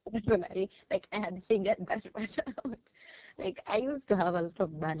personally, like I had figured that part out. Like I used to have a lot of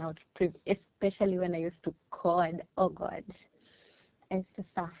burnout, especially when I used to code. Oh God, I used to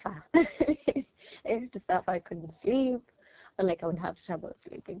suffer. I used to suffer. I couldn't sleep, or like I would have trouble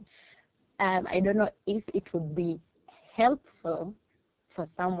sleeping. I don't know if it would be helpful for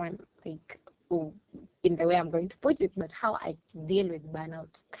someone like who, in the way I'm going to put it, but how I deal with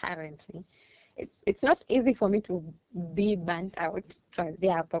burnout currently. It's not easy for me to be burnt out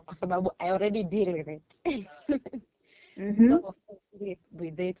tuanzia hapo kwa sababu I already deal with it. Mm-hmm. So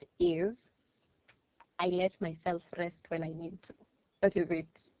with it is I let myself rest when I need to. That is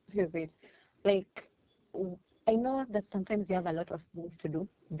it. That is it. Like I know that sometimes you have a lot of things to do.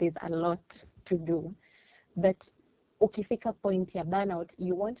 There's a lot to do, but ukifika point ya burnout,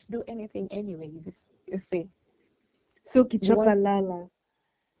 you won't do anything anyways. You see, So you kichoka want lala.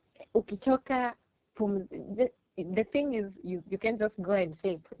 ukichoka. The thing is, you can just go and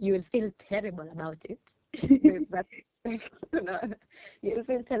sleep. You will feel terrible about it. There's that. You know, you'll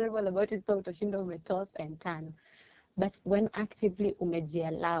feel terrible about it, so utashinda umetoss and turn. But when actively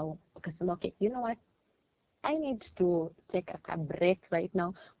umejiallow, ukasema, okay, you know what? I need to take a break right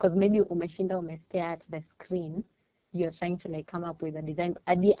now because maybe umeshinda umestare at the screen. You're trying to like come up with a design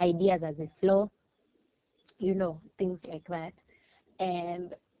ideas as a flow, things like that.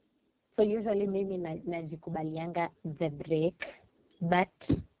 And so usually maybe najikubalianga the break,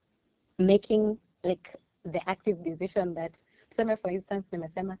 but making like the active decision that tuseme for instance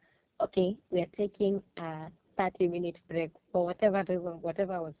nimesema okay, we are taking a 30-minute break for whatever reason,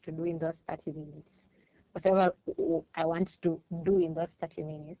 whatever I was to do in those 30 minutes, whatever I want to do in those 30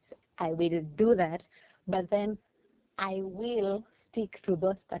 minutes, I will do that. But then I will stick to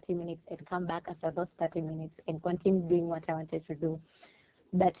those 30 minutes and come back after those 30 minutes and continue doing what I wanted to do.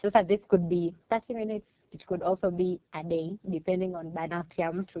 But sasa this could be 30 minutes, it could also be a day, depending on burnout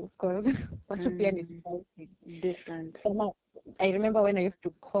ya mtu, because watu pia ni Mm, tofauti. different. Kama, I remember when I used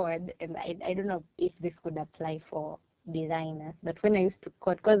to code, and I don't know if this could apply for designers, but when I used to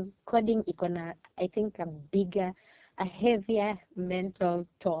code, because coding iko I think a heavier mental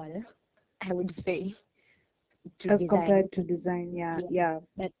toll, I would say. to As design. compared to design, yeah, Yeah, yeah.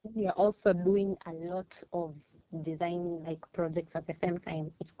 but when you're also doing a lot of design like projects at the same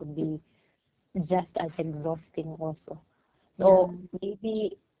time, it could be just as exhausting also. Yeah. So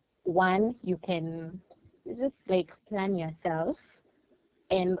maybe one, you can just like plan yourself,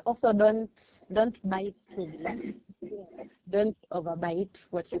 and also don't bite too much. Don't overbite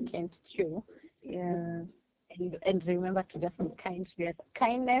what you can't chew. Yeah. And remember to just be kind to yourself.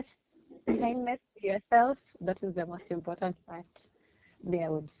 Kindness to yourself, that is the most important part there, I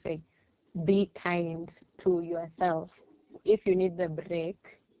would say. Be kind to yourself. If you need the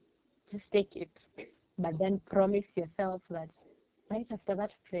break, just take it. But then promise yourself that right after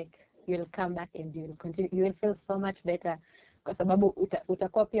that break, you'll come back and you'll continue. You will feel so much better. Kwa sababu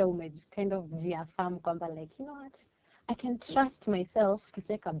utakuwa pia kind of jiaffirm kwamba like, you know what? I can trust myself to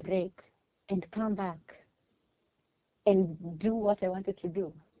take a break and come back and do what I wanted to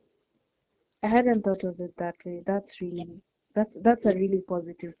do. I hadn't thought of it that way. Yeah. That's a Yeah. really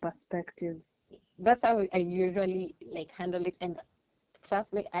positive perspective. That's how I usually like handle it. And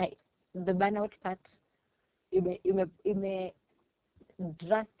trust me, the burnout part, it may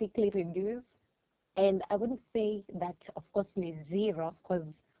drastically reduce. And I wouldn't say that, of course, ni zero,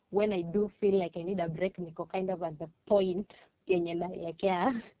 because when I do feel like I need a break, niko kind of at the point yenye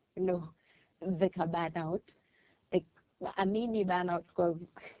naelekea, you know, the burnout. Like a mini burnout, because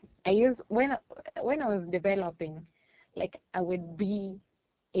I use when I was developing, like I would be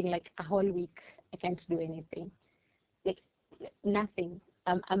in like a whole week, I can't do anything, like nothing.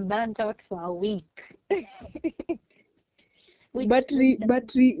 I'm burnt out for a week, which Battery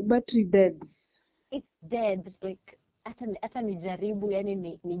dead. it's dead. Like hata nijaribu,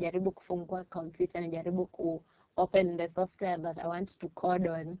 yani nijaribu kufungua computer, nijaribu ku open the software that I want to code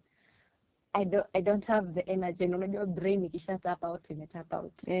on. I don't have the energy. Na unajua brain ikisha tap out, ime tap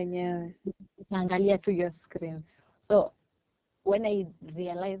out. Yenyewe. Itaangalia to your screen. So when I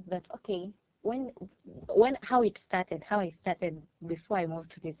realized that, okay, when how I started before I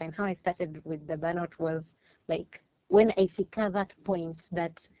moved to design, how I started with the burnout was like when I fika that point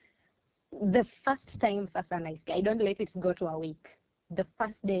that the first time sasa nasikia, I don't let it go to a week. The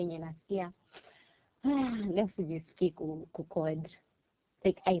first day yenye nasikia leo sijisikii kucode,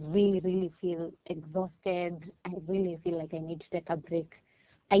 like I really feel exhausted. I really feel like I need to take a break.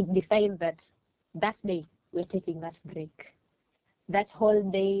 I decide that that day we're taking that break. That whole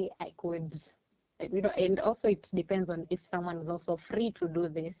day I could, and also it depends on if someone is also free to do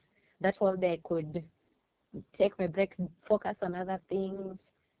this. That whole day I could take my break, focus on other things,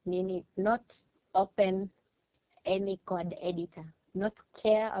 meaning not open any code editor, not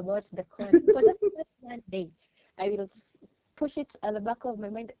care about the code for just that one day. I will push it at the back of my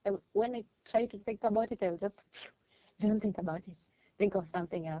mind. When I try to think about it, I'll just don't think about it. Think of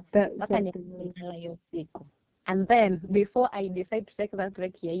something else. That's Mpaka something else. nilala hiyo siku. And then before I decide to take that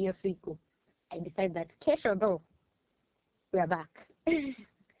break ya hiyo siku, I decide that kesho though, we are back.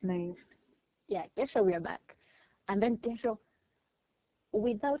 Nice. Yeah, kesho we are back. And then kesho,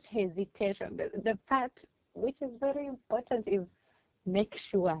 without hesitation, the part which is very important is make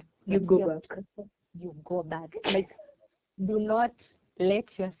sure You that go back. you go back. Like, do not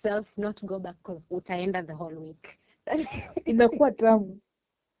let yourself not go back because utaenda the whole week. Inakuwa tamu.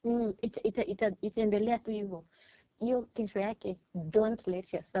 Itaendelea tu hivyo. Hiyo kesho yake, don't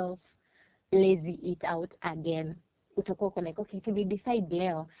let yourself lazy it out again. Utakuwa uko like, okay, decide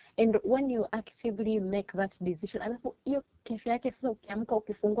leo. And when you actively make that decision, alafu hiyo kesho yake sasa ukiamka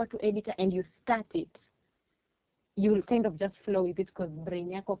ukifungua tu editor and you start it, you'll kind of just flow with it because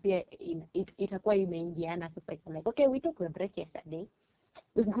brain yako pia itakuwa imeingiana sasa, iko like, okay, we took the break yesterday,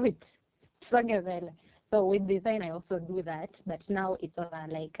 we good, tusonge mbele. So with design I also do that, but now it's on a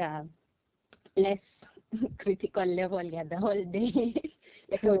like less critical level ya the whole day.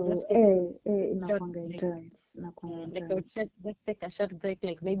 Like I would So, just take short inakuanga break. intense. Inakuanga Like I would intense. just take a short break,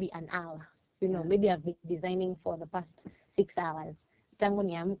 like maybe an hour. You know, Yeah. maybe I've been designing for the past 6 hours. Tangu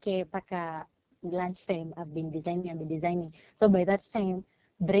niamke paka lunchtime, I've been designing. So by that time,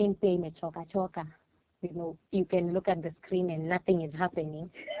 brain pia imechoka choka. You know, you can look at the screen and nothing is happening.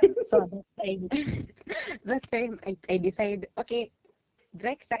 So at that time, that time I decide, okay,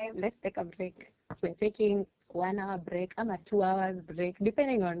 break time, let's take a break. We're taking 1 hour break, I'm a 2 hours break,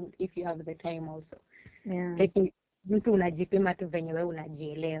 depending on if you have the time also. Yeah. Taking mtu unajipima tu venye wewe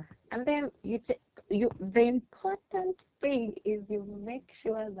unajielewa. And then the important thing is you make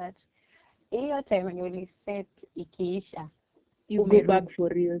sure that hiyo time yenye uliset ikiisha, You go back umerudi. for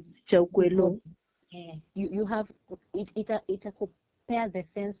real. Cha You go, ukwelo. you have itakupea the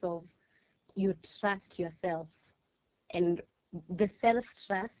sense of you trust yourself, and the self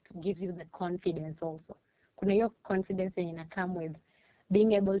trust gives you the confidence also. kuna hiyo confidence yenye na come with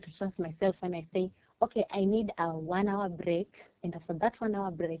being able to trust myself when I say, okay, I need a 1 hour break, and after that 1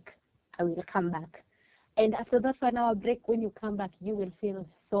 hour break, I will come back. And after that 1 hour break, when you come back, you will feel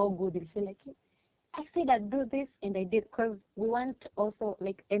so good. You'll feel like, I said I'd do this and I did, because we want also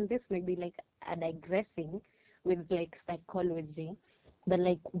like, and this may be like a digressing with like psychology, but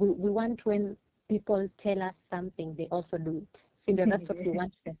like we want when people tell us something, they also do it. So that's what we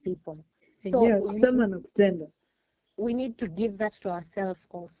want from people. So Yenyewe kusema na kutenda. we need to give that to ourselves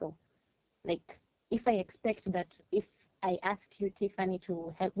also. Like, if I expect that if I asked you, Tiffany,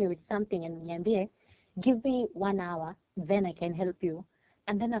 to help me with something and niambie, give me 1 hour, then I can help you.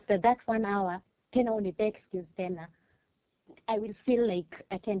 And then after that 1 hour, tena unipe excuse tena, I will feel like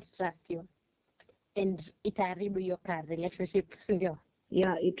I can't trust you. And itaharibu hiyo ka relationship, si ndio?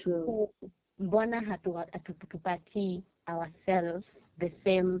 Yeah, it will. So, mbona hatupatii ourselves the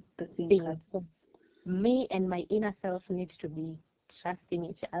same The same thing? card. So, me and my inner self need to be trusting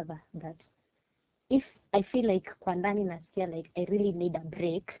each other, that if I feel like kwa ndani nasikia like I really need a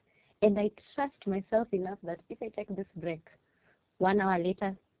break, and I trust myself enough that if I take this break, 1 hour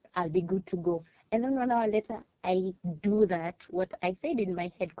later I'll be good to go. And then 1 hour later I do that what I said in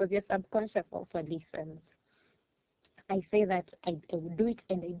my head, because your subconscious also listens. I say that I will do it,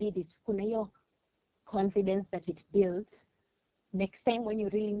 and I did it. Kuna hiyo confidence that it builds. Next time when you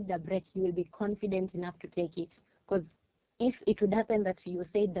really need a break, you will be confident enough to take it. Because if it would happen that you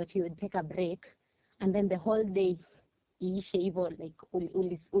said that you would take a break, and then the whole day iishe hivyo,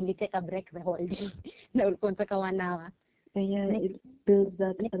 like take a break the whole day na ulikuwa unataka 1 hour. And yeah, Next, it builds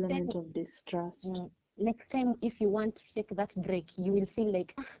that next element time, of distrust. next time if you want to take that break, you will feel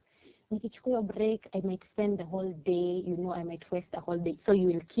like, nikichukua hiyo break, I might spend the whole day, I might waste the whole day. So you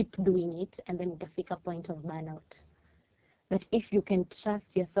will keep doing it, and then utafika point of burnout. But if you can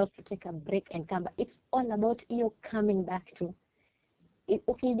trust yourself to take a break and come back, it's all about you coming back to it.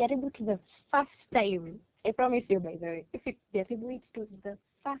 Ukijaribu to the first time, I promise you, by the way, if you jaribu it to the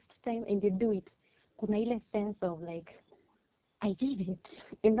first time and you do it, kuna ile sense of like, I did it.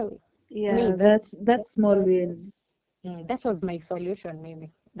 Yeah, That, that small win. that was my solution,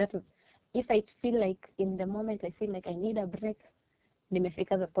 maybe. That is, if I feel like in the moment I feel like I need a break,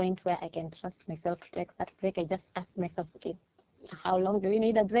 nimefika the point where I can trust myself to take that break. I just ask myself, okay, how long do you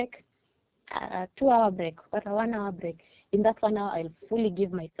need a break? A 2 hour break or a 1 hour break. In that 1 hour, I'll fully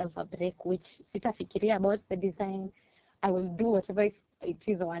give myself a break, which sitafikiria about the design. I will do whatever it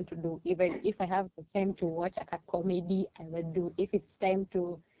is I want to do. Even if I have the time to watch a comedy, I will do. If it's time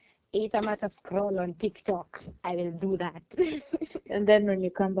to eat a matter scroll on TikTok, I will do that. And then when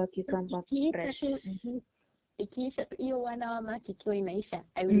you come back Ikiisha fresh. tu, ikiisha tu hiyo 1 hour mark ikiwa inaisha,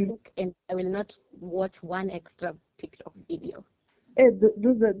 I will look and I will not watch one extra TikTok video. Hey,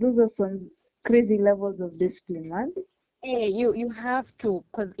 those are some crazy levels of discipline, man. Hey, you have to,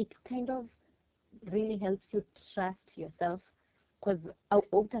 because it kind of really helps you trust yourself, because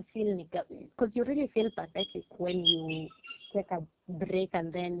because you really feel pathetic when you take a break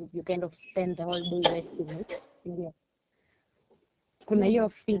and then you kind of spend the whole day wasting it. Yeah. Kuna Yeah, hiyo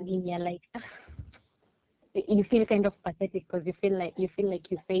makes feeling sense. ya like, you feel kind of pathetic because you feel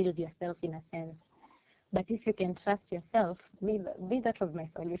like you failed yourself in a sense. But if you can trust yourself, me that was my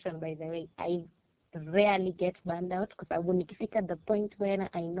solution, by the way. I rarely get burned out, because when nikifika at the point where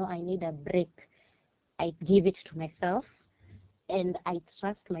I know I need a break, I give it to myself, and I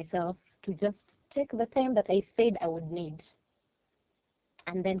trust myself to just take the time that I said I would need,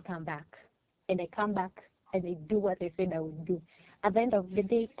 and then come back. And I come back and I do what I said I would do. At the end of the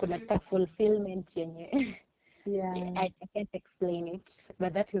day, kuna fulfillment yenye Yeah. I can't explain it,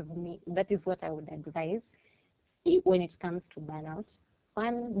 but that is me. That is what I would advise when it comes to burnout.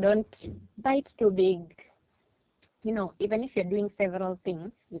 One, don't bite too big. Even if you're doing several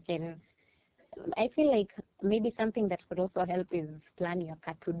things, you can. I feel like maybe something that could also help is plan your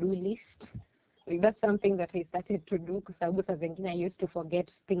to-do list. Like, that's something that I started to do, because I used to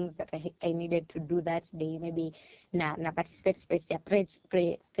forget things that I needed to do that day. Maybe na participate space ya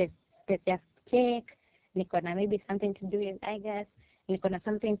space ya check. Niko na maybe something to do with I guess. Niko na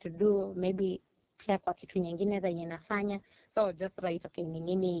something to do maybe pia kwa kitu nyingine zenye nafanya. So just write, okay, ni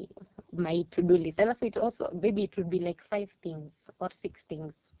nini my to-do list. Alafu it also, maybe it would be like 5 things or 6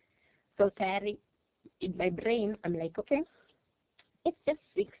 things. So tayari in my brain, I'm like, okay, it's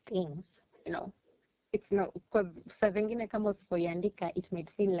just 6 things, It's not, because saa zingine kama usipoiandika, it might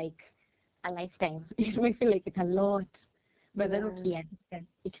feel like a lifetime. It might feel like it's a lot. But then ukiandika,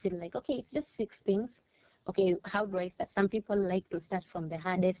 it feel like, okay, it's just 6 things. Okay, how do I start? Some people like to start from the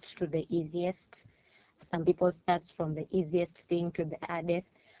hardest to the easiest. Some people start from the easiest thing to the hardest.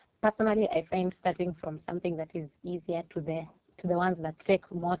 personally, I find starting from something that is easier to the ones that take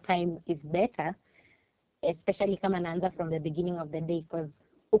more time is better, especially kama naanza from the beginning of the day, because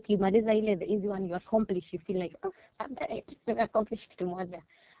ukimaliza ile the easy one you accomplish, you feel like, oh, I've done it, accomplish kitu moja,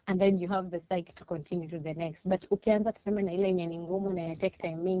 and then you have the psyche to continue to the next. But ukianza tuseme na ile yenye ni ngumu na ina take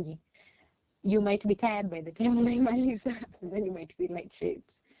time mingi, you might be tired by the time unaimaliza and then you might feel like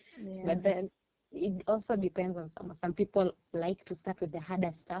shit. Yeah. But then it also depends on some people like to start with the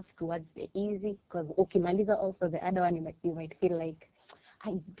harder stuff towards the easy, because ukimaliza also the other one you might feel like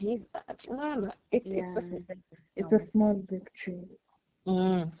I did that. No, no, it's Yeah. just the It's a small victory.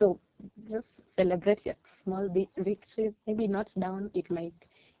 so just celebrate your small victories. Maybe not down. It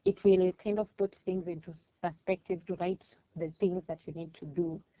will kind of put things into perspective to write the things that you need to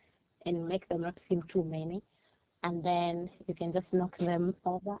do and make them not seem too many. And then you can just knock them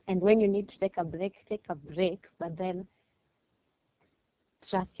over. And when you need to take a break, take a break. But then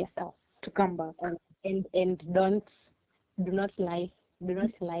trust yourself To come back. and do not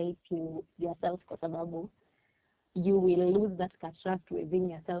lie to yourself, kwa sababu you will lose that trust within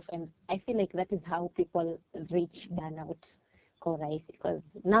yourself. And I feel like that is how people reach burnout rahisi, because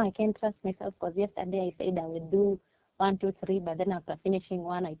now I can't trust myself, because yesterday I said I would do 1 2 3, but then after finishing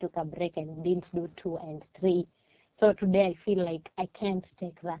one I took a break and didn't do 2 and 3. So today I feel like I can't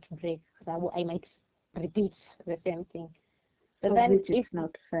take that break, so I might repeat the same thing. But Of then which if it's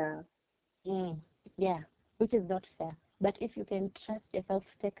not fair. mm, yeah, which is not fair. But if you can trust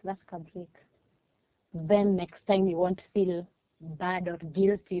yourself, take that break, then next time you won't feel bad or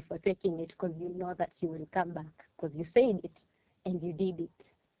guilty for taking it, because you know that you will come back because you said it and you did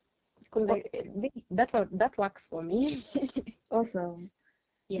it. That works for me. Awesome.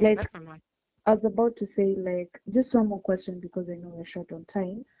 Yeah, Like, that's one works. I was about to say, like, just one more question because I know we're short on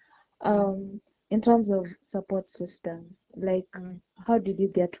time. Mm, In terms of support system, like, mm. how did you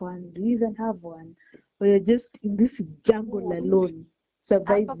get one? Do you even have one? Or you're just in this jungle Ooh, alone,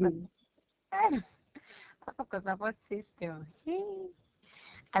 hapo kwa surviving? hapo kwa support system.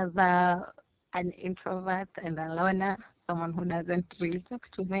 As an introvert and a loner, someone who doesn't really talk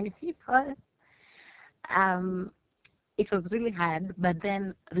to many people, um, it was really hard. But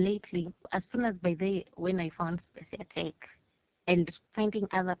then lately, as soon as by the when I found Speciatech and finding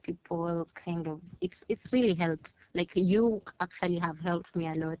other people, kind of, it's really helped. Like you actually have helped me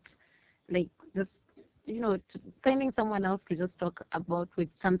a lot. Like just finding someone else to just talk about with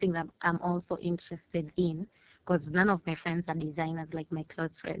something that I'm also interested in, because none of my friends are designers like my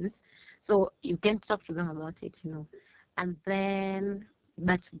close friends, so you can talk to them about it. And then,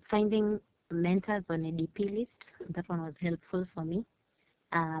 but finding mentors on a DP list, that one was helpful for me,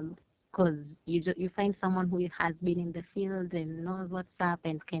 because you find someone who has been in the field and knows what's up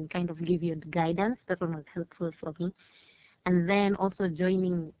and can kind of give you guidance. That one was helpful for me. And then also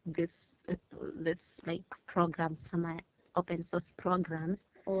joining this like programs, some open source programs,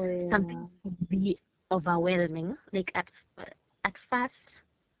 Oh, something yeah. could be overwhelming. Like at first,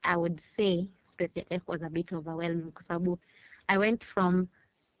 I would say Speciatech was a bit overwhelming, because I went from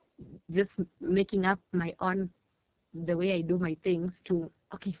just making up my own the way I do my things to,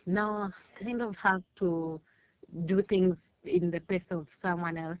 okay, now I kind of have to do things in the pace of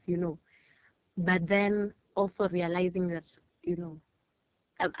someone else. But then also realizing that, you know,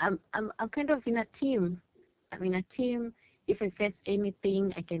 I'm kind of in a team. I'm in a team. If I face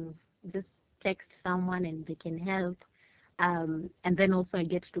anything, I can just text someone and they can help. And then also I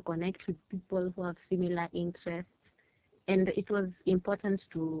get to connect with people who have similar interests. And it was important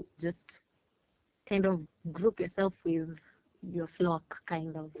to just kind of group yourself with your flock,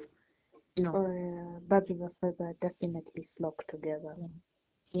 kind of, you know, Oh, yeah. Birds of a feather definitely flock together.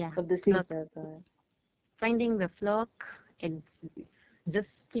 yeah, Of the same flock. feather. Finding the flock and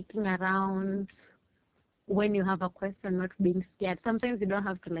just sticking around when you have a question, not being scared. Sometimes you don't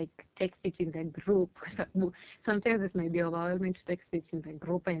have to like text it in the group. Sometimes it might be overwhelming to text it in the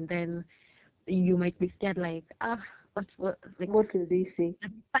group, and then you might be scared, like, what, like, What will they say?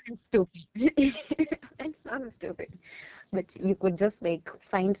 I'm stupid. It's so stupid. But you could just like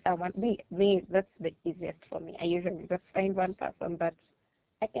find someone. That's the easiest for me. I usually just find one person that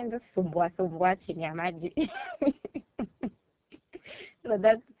I can just sumbua chini ya maji. So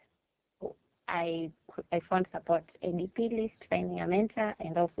that's I I found support ADP list, finding a mentor,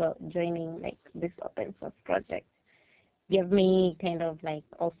 and also joining like this open source project give me kind of like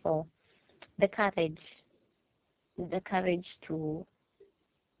also the courage, to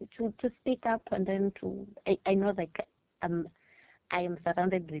speak up, and then I know like I am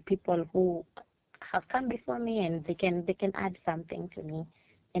surrounded by people who have come before me and they can add something to me,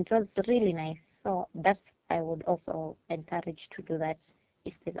 and it was really nice. So that's I would also encourage to do that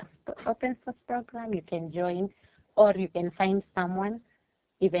if there's open source program, you can join, or you can find someone,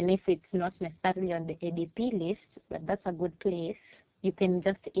 even if it's not necessarily on the ADP list, but that's a good place. You can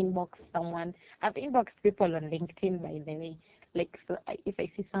just inbox someone. I've inboxed people on LinkedIn, by the way. Like, so if I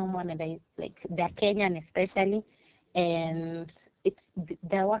see someone and I like, they're Kenyan especially, and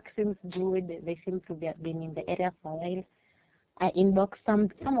their work seems good, they seem to be been in the area for a while. I inbox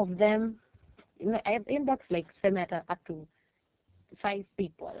some of them. I've inboxed like up to 5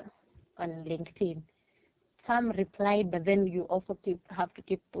 people on LinkedIn. Some replied, but then you also have to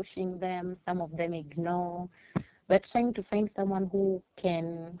keep pushing them. Some of them ignore. But trying to find someone who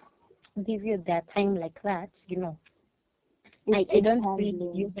can give you their time like that. I It's don't really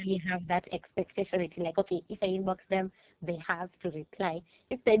humbling. usually have that expectation. It's like, okay, if I inbox them, they have to reply.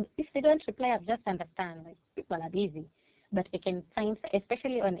 If they don't reply, I just understand. Like, people are busy. But I can find,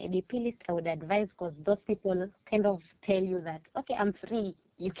 especially on ADP list, I would advise, because those people kind of tell you that, okay, I'm free.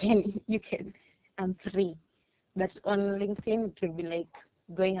 I'm free. But on LinkedIn, it will be like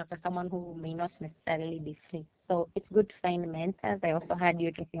going after someone who may not necessarily be free. So it's good to find mentors. I also heard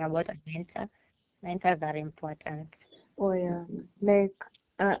you talking about a mentor. Mentors are important. Oh yeah, like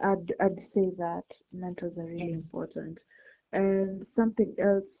I'd say that mentors are really Mm, important. And something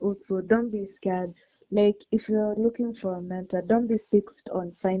else also, don't be scared. Like if you're looking for a mentor, don't be fixed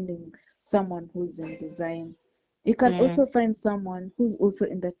on finding someone who's in design. You can mm, also find someone who's also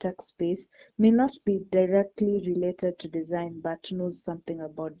in the tech space, may not be directly related to design, but knows something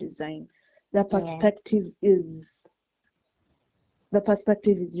about design. The yeah. perspective is the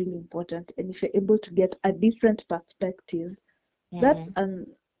perspective is really important. And if you're able to get a different perspective, that's Mm,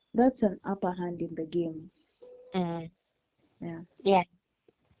 an that's an upper hand in the game. mm. Yeah. Yeah,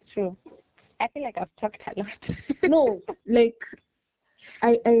 true. I feel like I've talked a lot. No, like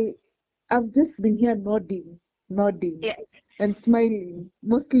I I've just been here nodding Yeah, and smiling,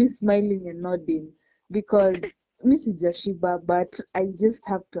 mostly smiling and nodding because Miss Jashiba, but I just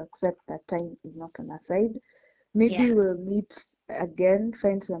have to accept that time is not on our side. Maybe yeah, we'll meet again,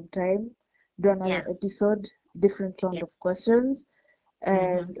 find some time, do yeah, another episode, different round yeah. of questions,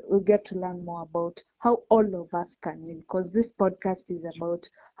 Mm-hmm. and we'll get to learn more about how all of us can win, because this podcast is about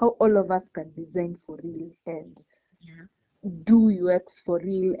how all of us can design for real and Yeah, do UX for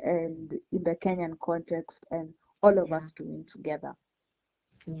real and in the Kenyan context, and all of yeah, us to win together.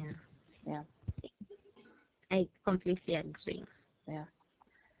 yeah. Yeah, I completely agree. yeah.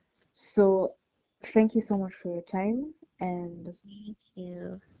 So thank you so much for your time, and Thank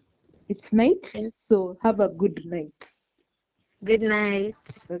you. it's night, Thank so have a good night. Good night.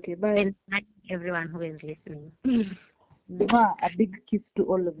 Okay, bye. And thank everyone who is listening. Mwah, a big kiss to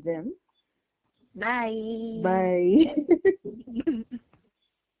all of them. Bye. Bye.